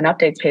an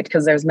updates page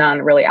because there's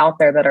none really out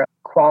there that are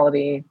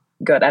quality,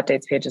 good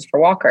updates pages for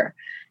Walker.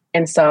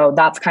 And so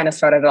that's kind of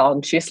started it all.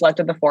 And she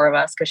selected the 4 of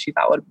us because she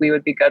thought we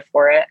would be good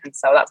for it. And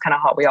so that's kind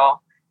of how we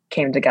all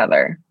came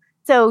together.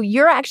 So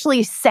you're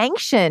actually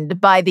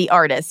sanctioned by the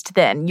artist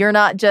then. You're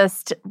not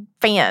just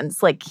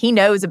fans. He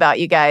knows about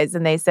you guys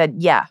and they said,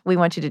 yeah, we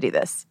want you to do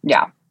this.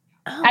 Yeah.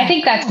 I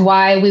think that's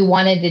why we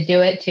wanted to do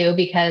it too,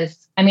 because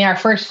our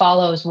first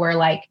follows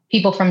were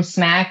people from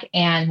Smack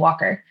and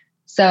Walker.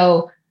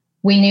 So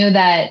we knew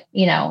that,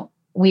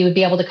 we would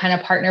be able to kind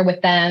of partner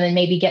with them and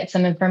maybe get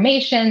some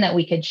information that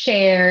we could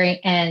share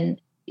and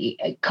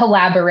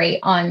collaborate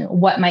on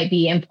what might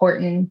be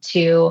important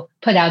to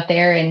put out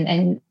there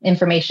and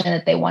information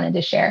that they wanted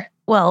to share.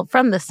 Well,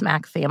 from the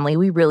Smack family,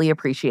 we really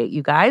appreciate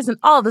you guys and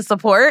all the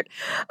support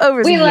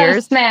over the years. We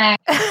love Smack.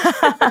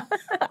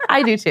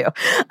 I do too.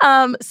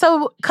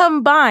 So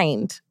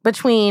combined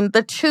between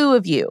the two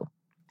of you,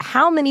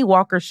 how many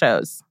Walker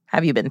shows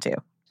have you been to?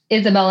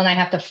 Isabel and I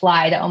have to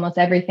fly to almost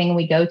everything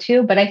we go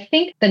to, but I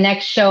think the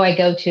next show I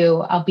go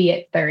to, I'll be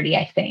at 30,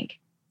 I think.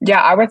 Yeah,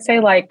 I would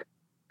say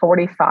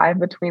 45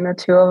 between the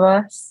two of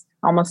us,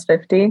 almost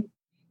 50.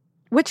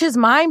 Which is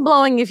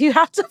mind-blowing if you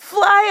have to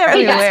fly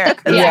everywhere.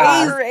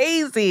 Yeah. It's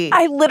crazy.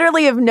 I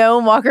literally have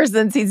known Walker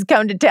since he's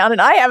come to town, and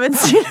I haven't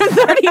seen him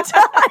 30 times.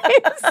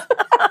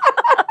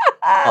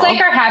 It's like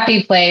our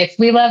happy place.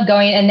 We love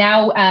going. And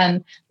now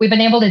we've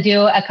been able to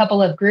do a couple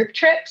of group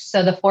trips.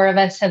 So the 4 of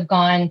us have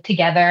gone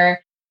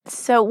together.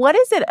 So what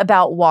is it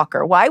about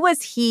Walker? Why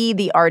was he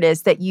the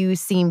artist that you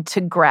seemed to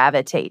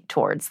gravitate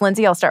towards?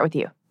 Lindsay, I'll start with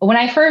you. When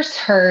I first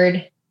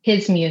heard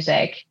his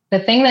music, the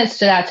thing that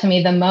stood out to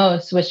me the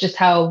most was just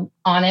how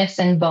honest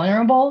and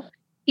vulnerable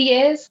he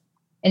is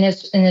in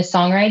his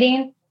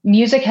songwriting.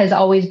 Music has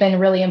always been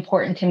really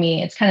important to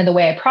me. It's kind of the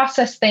way I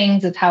process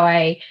things. It's how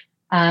I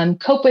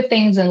cope with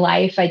things in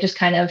life. I just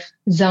kind of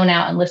zone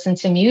out and listen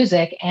to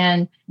music.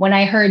 And when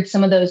I heard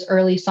some of those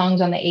early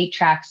songs on the 8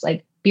 tracks,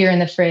 like Beer in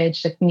the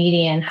Fridge, The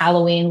Comedian,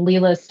 Halloween,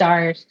 Leela's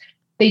Stars,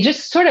 they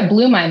just sort of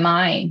blew my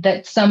mind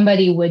that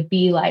somebody would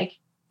be like,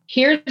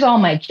 here's all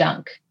my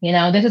junk.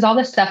 This is all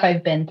the stuff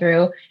I've been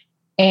through.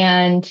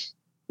 And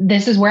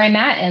this is where I'm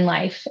at in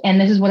life. And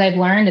this is what I've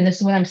learned. And this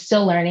is what I'm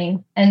still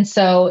learning. And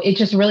so it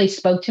just really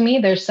spoke to me.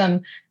 There's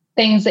some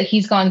things that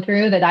he's gone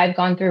through that I've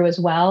gone through as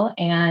well.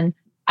 And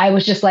I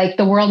was just like,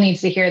 the world needs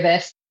to hear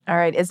this. All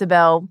right,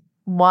 Isabel,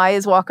 why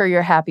is Walker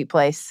your happy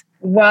place?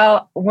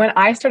 Well, when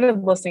I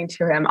started listening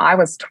to him, I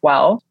was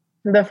 12.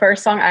 The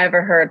first song I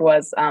ever heard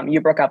was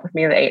You Broke Up With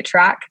Me, the 8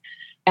 track.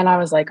 And I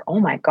was like, oh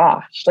my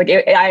gosh,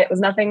 it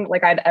was nothing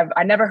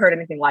I'd never heard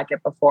anything like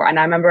it before. And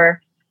I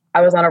remember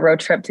I was on a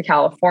road trip to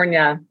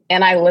California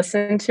and I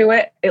listened to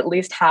it at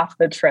least half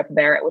the trip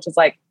there, which is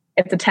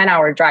it's a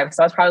 10-hour drive.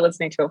 So I was probably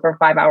listening to it for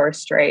 5 hours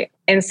straight.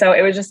 And so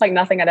it was just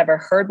nothing I'd ever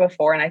heard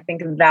before. And I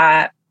think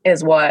that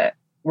is what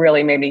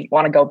really made me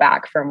want to go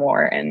back for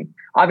more. And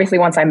obviously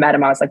once I met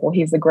him, I was like, well,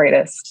 he's the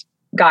greatest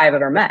guy I've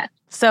ever met.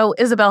 So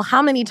Isabel,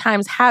 how many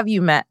times have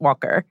you met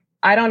Walker?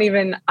 I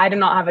do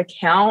not have a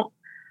count.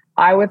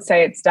 I would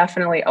say it's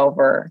definitely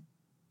over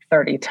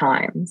 30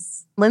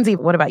 times. Lindsay,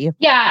 what about you?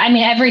 Yeah,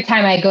 every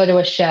time I go to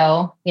a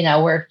show,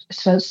 we're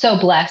so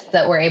blessed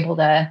that we're able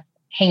to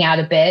hang out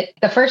a bit.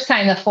 The first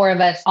time the 4 of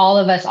us,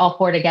 all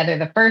 4 together,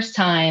 the first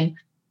time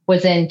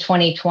was in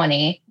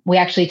 2020. We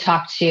actually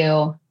talked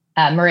to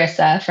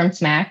Marissa from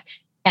Smack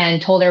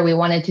and told her we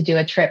wanted to do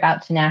a trip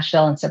out to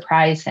Nashville and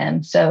surprise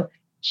him. So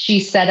she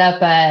set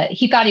up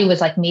he thought he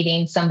was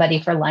meeting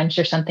somebody for lunch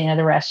or something at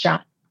a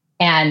restaurant.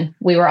 And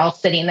we were all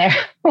sitting there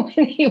when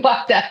he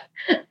walked up.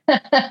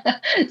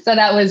 So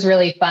that was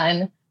really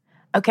fun.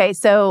 Okay,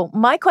 so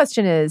my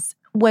question is,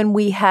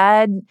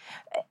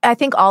 I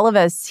think all of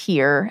us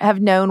here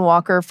have known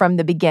Walker from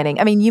the beginning.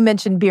 You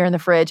mentioned Beer in the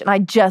Fridge, and I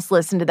just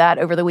listened to that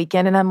over the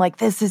weekend, and I'm like,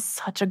 this is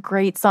such a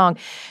great song.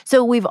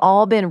 So we've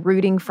all been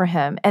rooting for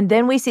him. And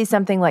then we see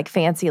something like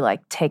Fancy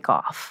Like Take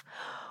Off.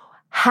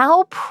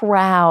 How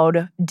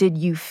proud did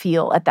you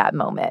feel at that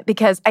moment?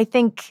 Because I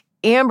think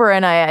Amber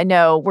and I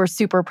know we're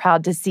super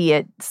proud to see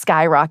it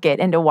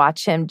skyrocket and to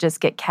watch him just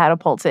get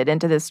catapulted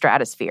into the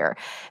stratosphere.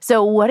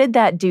 So what did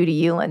that do to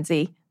you,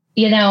 Lindsay?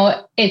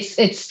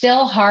 It's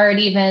still hard,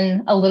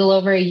 even a little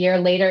over a year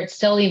later. It's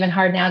still even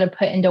hard now to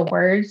put into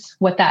words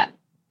what that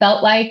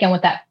felt like and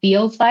what that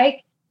feels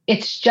like.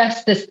 It's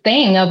just this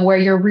thing of where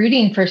you're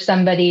rooting for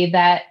somebody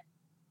that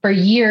for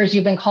years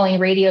you've been calling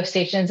radio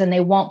stations and they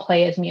won't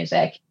play his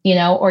music,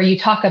 or you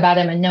talk about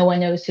him and no one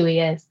knows who he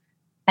is.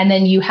 And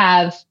then you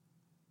have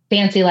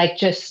Fancy Like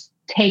just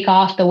take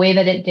off the way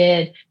that it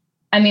did.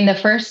 The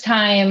first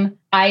time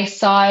I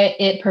saw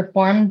it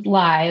performed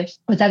live. It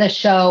was at a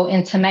show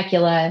in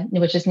Temecula,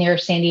 which is near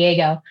San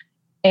Diego.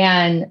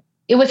 And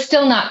it was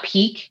still not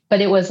peak,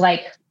 but it was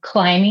like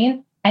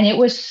climbing. And it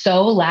was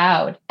so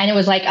loud. And it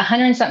was like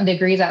 100 and something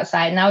degrees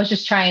outside. And I was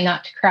just trying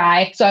not to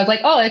cry. So I was like,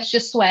 oh, it's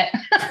just sweat.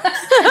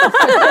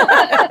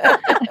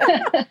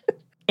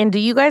 And do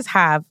you guys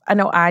have, I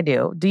know I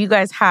do you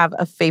guys have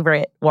a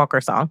favorite Walker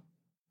song?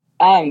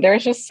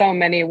 There's just so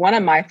many. One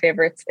of my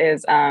favorites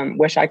is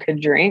Wish I Could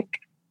Drink.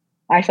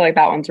 I feel like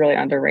that one's really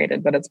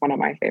underrated, but it's one of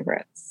my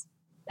favorites.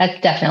 That's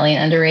definitely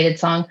an underrated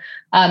song.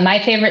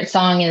 My favorite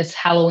song is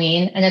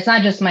Halloween. And it's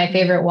not just my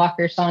favorite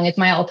Walker song. It's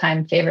my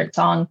all-time favorite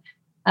song.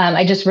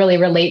 I just really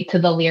relate to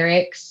the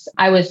lyrics.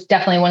 I was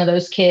definitely one of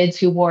those kids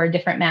who wore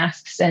different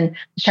masks and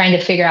was trying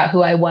to figure out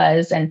who I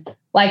was. And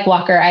like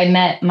Walker, I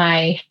met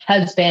my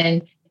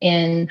husband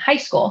in high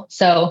school.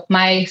 So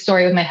my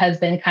story with my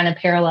husband kind of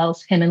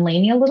parallels him and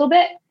Lainey a little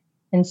bit.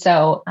 And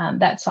so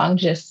that song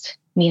just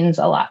means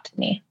a lot to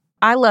me.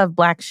 I love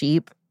Black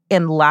Sheep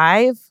in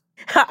live.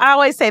 I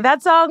always say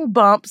that song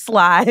bumps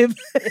live.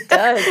 It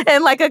does.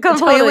 In like a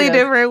completely Totally does.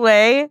 different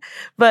way.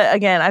 But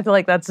again, I feel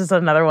like that's just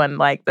another one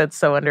like that's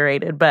so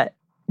underrated. But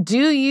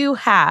do you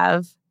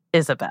have,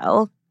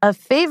 Isabel, a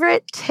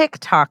favorite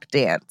TikTok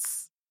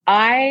dance?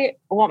 I'm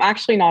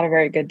actually not a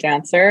very good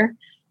dancer,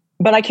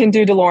 but I can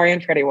do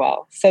DeLorean pretty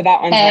well. So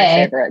that one's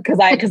my favorite because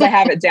I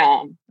have it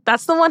down.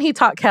 That's the one he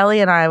taught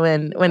Kelly and I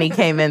when he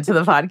came into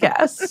the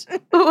podcast.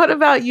 What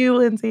about you,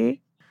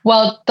 Lindsay?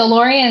 Well,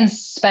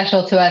 DeLorean's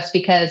special to us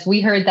because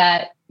we heard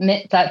that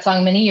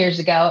song many years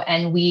ago,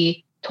 and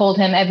we told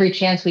him every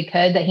chance we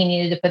could that he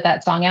needed to put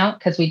that song out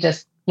because we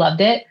just loved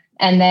it.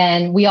 And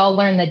then we all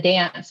learned the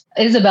dance.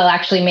 Isabel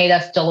actually made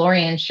us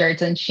DeLorean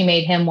shirts, and she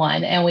made him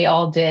one, and we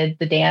all did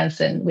the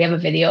dance, and we have a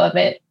video of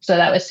it. So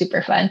that was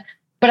super fun.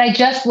 But I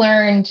just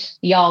learned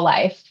Y'all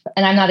Life,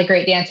 and I'm not a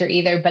great dancer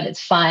either, but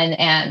it's fun,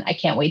 and I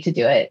can't wait to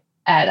do it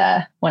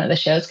at one of the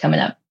shows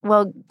coming up.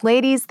 Well,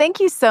 ladies, thank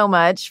you so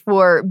much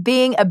for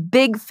being a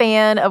big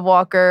fan of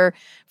Walker,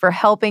 for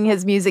helping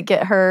his music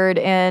get heard,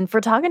 and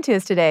for talking to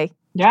us today.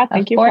 Yeah,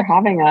 thank you for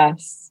having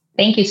us.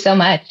 Thank you so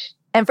much.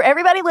 And for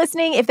everybody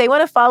listening, if they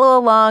want to follow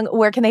along,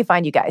 where can they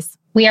find you guys?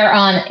 We are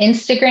on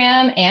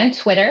Instagram and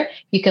Twitter.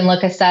 You can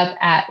look us up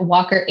at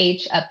Walker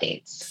H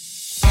Updates.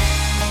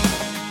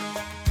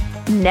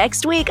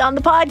 Next week on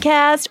the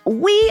podcast,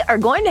 we are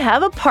going to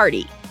have a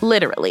party.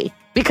 Literally.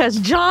 Because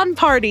John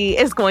Party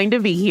is going to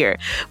be here.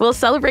 We'll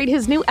celebrate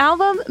his new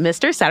album,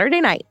 Mr. Saturday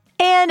Night.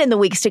 And in the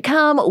weeks to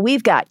come,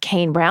 we've got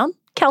Kane Brown,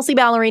 Kelsey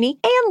Ballerini,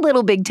 and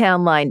Little Big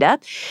Town lined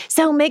up.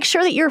 So make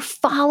sure that you're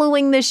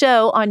following the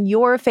show on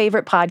your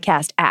favorite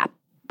podcast app.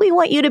 We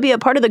want you to be a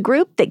part of the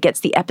group that gets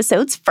the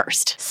episodes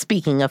first.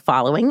 Speaking of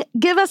following,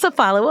 give us a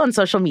follow on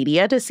social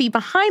media to see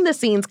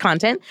behind-the-scenes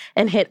content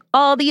and hit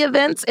all the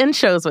events and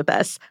shows with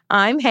us.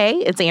 I'm Hey,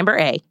 it's Amber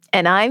A.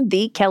 And I'm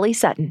the Kelly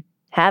Sutton.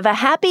 Have a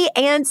happy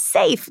and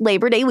safe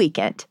Labor Day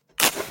weekend.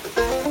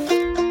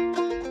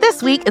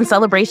 This week, in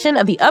celebration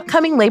of the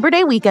upcoming Labor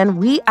Day weekend,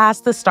 we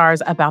asked the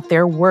stars about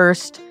their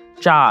worst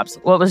jobs.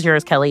 What was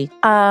yours, Kelly?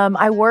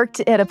 I worked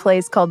at a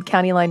place called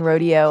County Line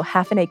Rodeo,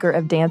 half an acre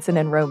of dancing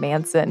and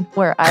romancing,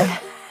 where I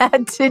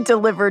had to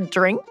deliver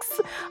drinks.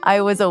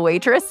 I was a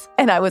waitress,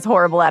 and I was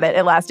horrible at it.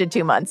 It lasted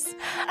 2 months.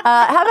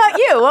 How about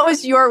you? What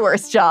was your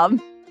worst job?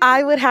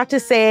 I would have to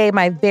say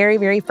my very,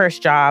 very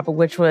first job,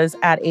 which was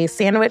at a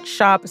sandwich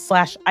shop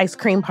 / ice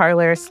cream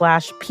parlor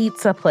 /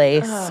 pizza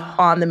place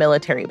on the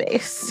military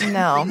base.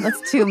 No,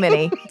 that's too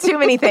many. Too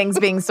many things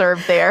being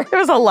served there. There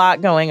was a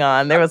lot going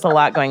on.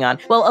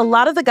 Well, a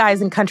lot of the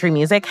guys in country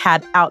music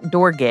had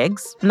outdoor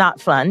gigs, not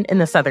fun, in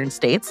the southern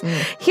states.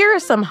 Here are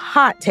some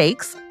hot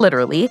takes,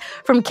 literally,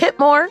 from Kip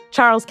Moore,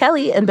 Charles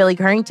Kelly, and Billy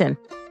Currington.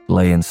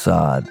 Laying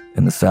sod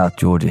in the South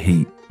Georgia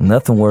heat.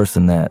 Nothing worse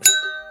than that.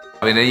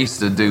 I mean, I used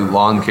to do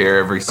lawn care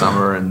every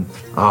summer, and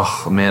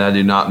oh man, I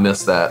do not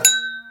miss that.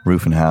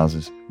 Roofing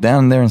houses.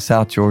 Down there in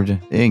South Georgia,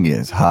 it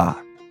gets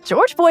hot.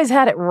 George boys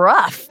had it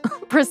rough.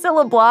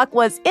 Priscilla Block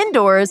was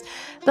indoors,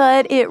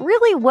 but it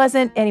really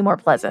wasn't any more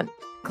pleasant.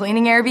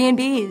 Cleaning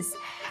Airbnbs.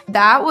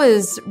 That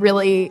was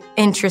really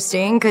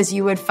interesting because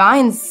you would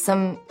find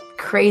some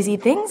crazy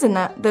things in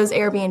those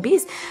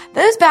Airbnbs.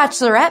 Those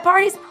bachelorette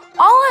parties,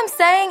 all I'm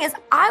saying is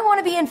I want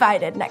to be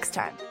invited next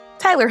time.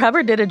 Tyler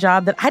Hubbard did a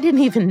job that I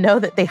didn't even know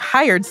that they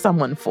hired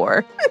someone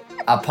for.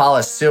 I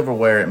polished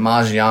silverware at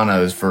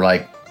Maggiano's for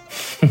like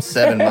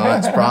 7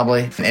 months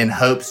probably in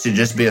hopes to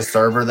just be a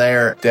server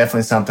there.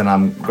 Definitely something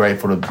I'm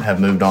grateful to have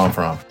moved on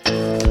from.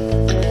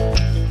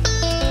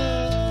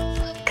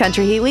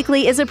 Country Heat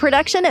Weekly is a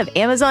production of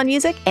Amazon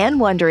Music and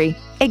Wondery.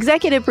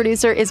 Executive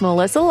producer is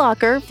Melissa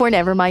Locker for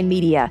Nevermind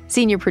Media.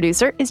 Senior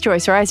producer is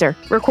Joyce Reiser.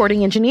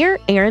 Recording engineer,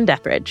 Aaron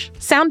Dethridge.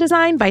 Sound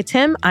design by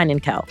Tim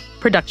Einenkel.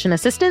 Production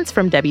assistance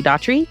from Debbie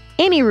Daughtry,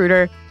 Annie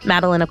Reuter,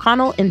 Madeline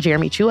O'Connell, and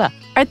Jeremy Chua.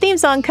 Our theme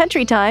song,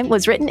 Country Time,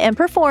 was written and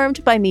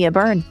performed by Mia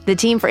Byrne. The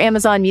team for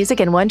Amazon Music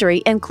and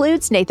Wondery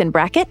includes Nathan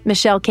Brackett,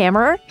 Michelle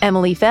Kammerer,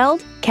 Emily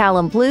Feld,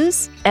 Callum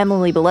Blues,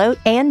 Emily Belote,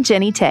 and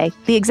Jenny Tay.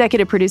 The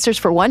executive producers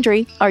for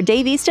Wondery are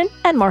Dave Easton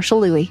and Marshall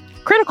Louie.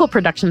 Critical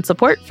production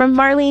support from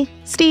Marley,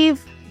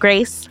 Steve,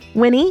 Grace,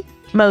 Winnie,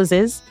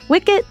 Moses,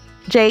 Wicket,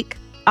 Jake,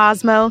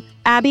 Osmo,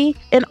 Abby,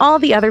 and all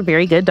the other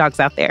very good dogs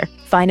out there.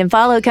 Find and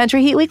follow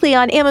Country Heat Weekly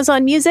on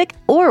Amazon Music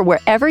or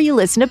wherever you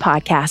listen to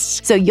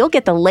podcasts, so you'll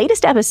get the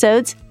latest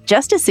episodes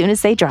just as soon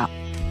as they drop.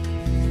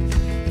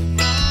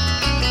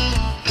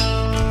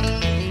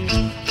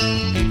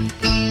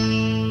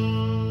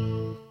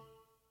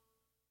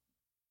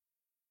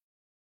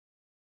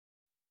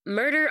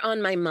 Murder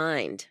on My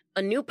Mind,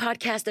 a new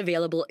podcast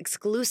available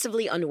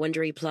exclusively on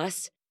Wondery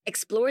Plus,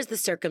 explores the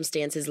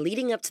circumstances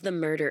leading up to the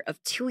murder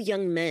of 2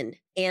 young men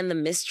and the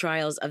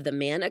mistrials of the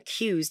man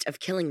accused of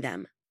killing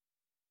them.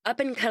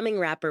 Up-and-coming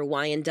rapper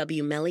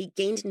YNW Melly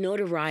gained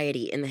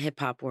notoriety in the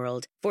hip-hop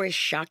world for his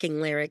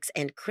shocking lyrics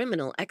and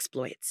criminal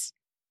exploits.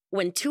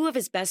 When 2 of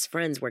his best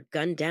friends were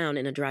gunned down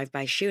in a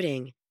drive-by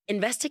shooting,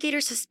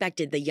 investigators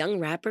suspected the young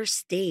rapper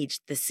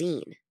staged the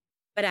scene.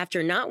 But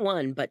after not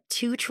 1 but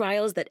 2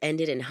 trials that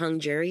ended in hung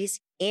juries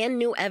and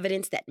new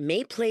evidence that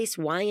may place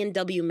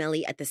YNW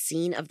Melly at the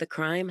scene of the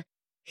crime,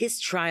 his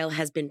trial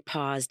has been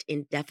paused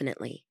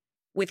indefinitely.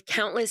 With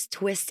countless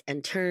twists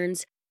and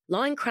turns,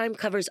 Law and Crime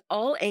covers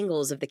all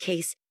angles of the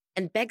case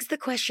and begs the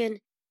question,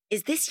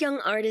 is this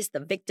young artist the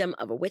victim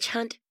of a witch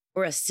hunt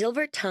or a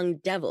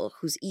silver-tongued devil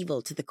who's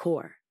evil to the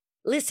core?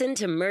 Listen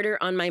to Murder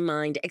on My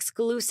Mind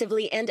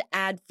exclusively and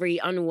ad-free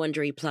on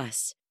Wondery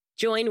Plus.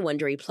 Join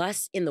Wondery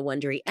Plus in the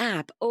Wondery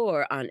app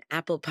or on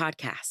Apple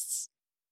Podcasts.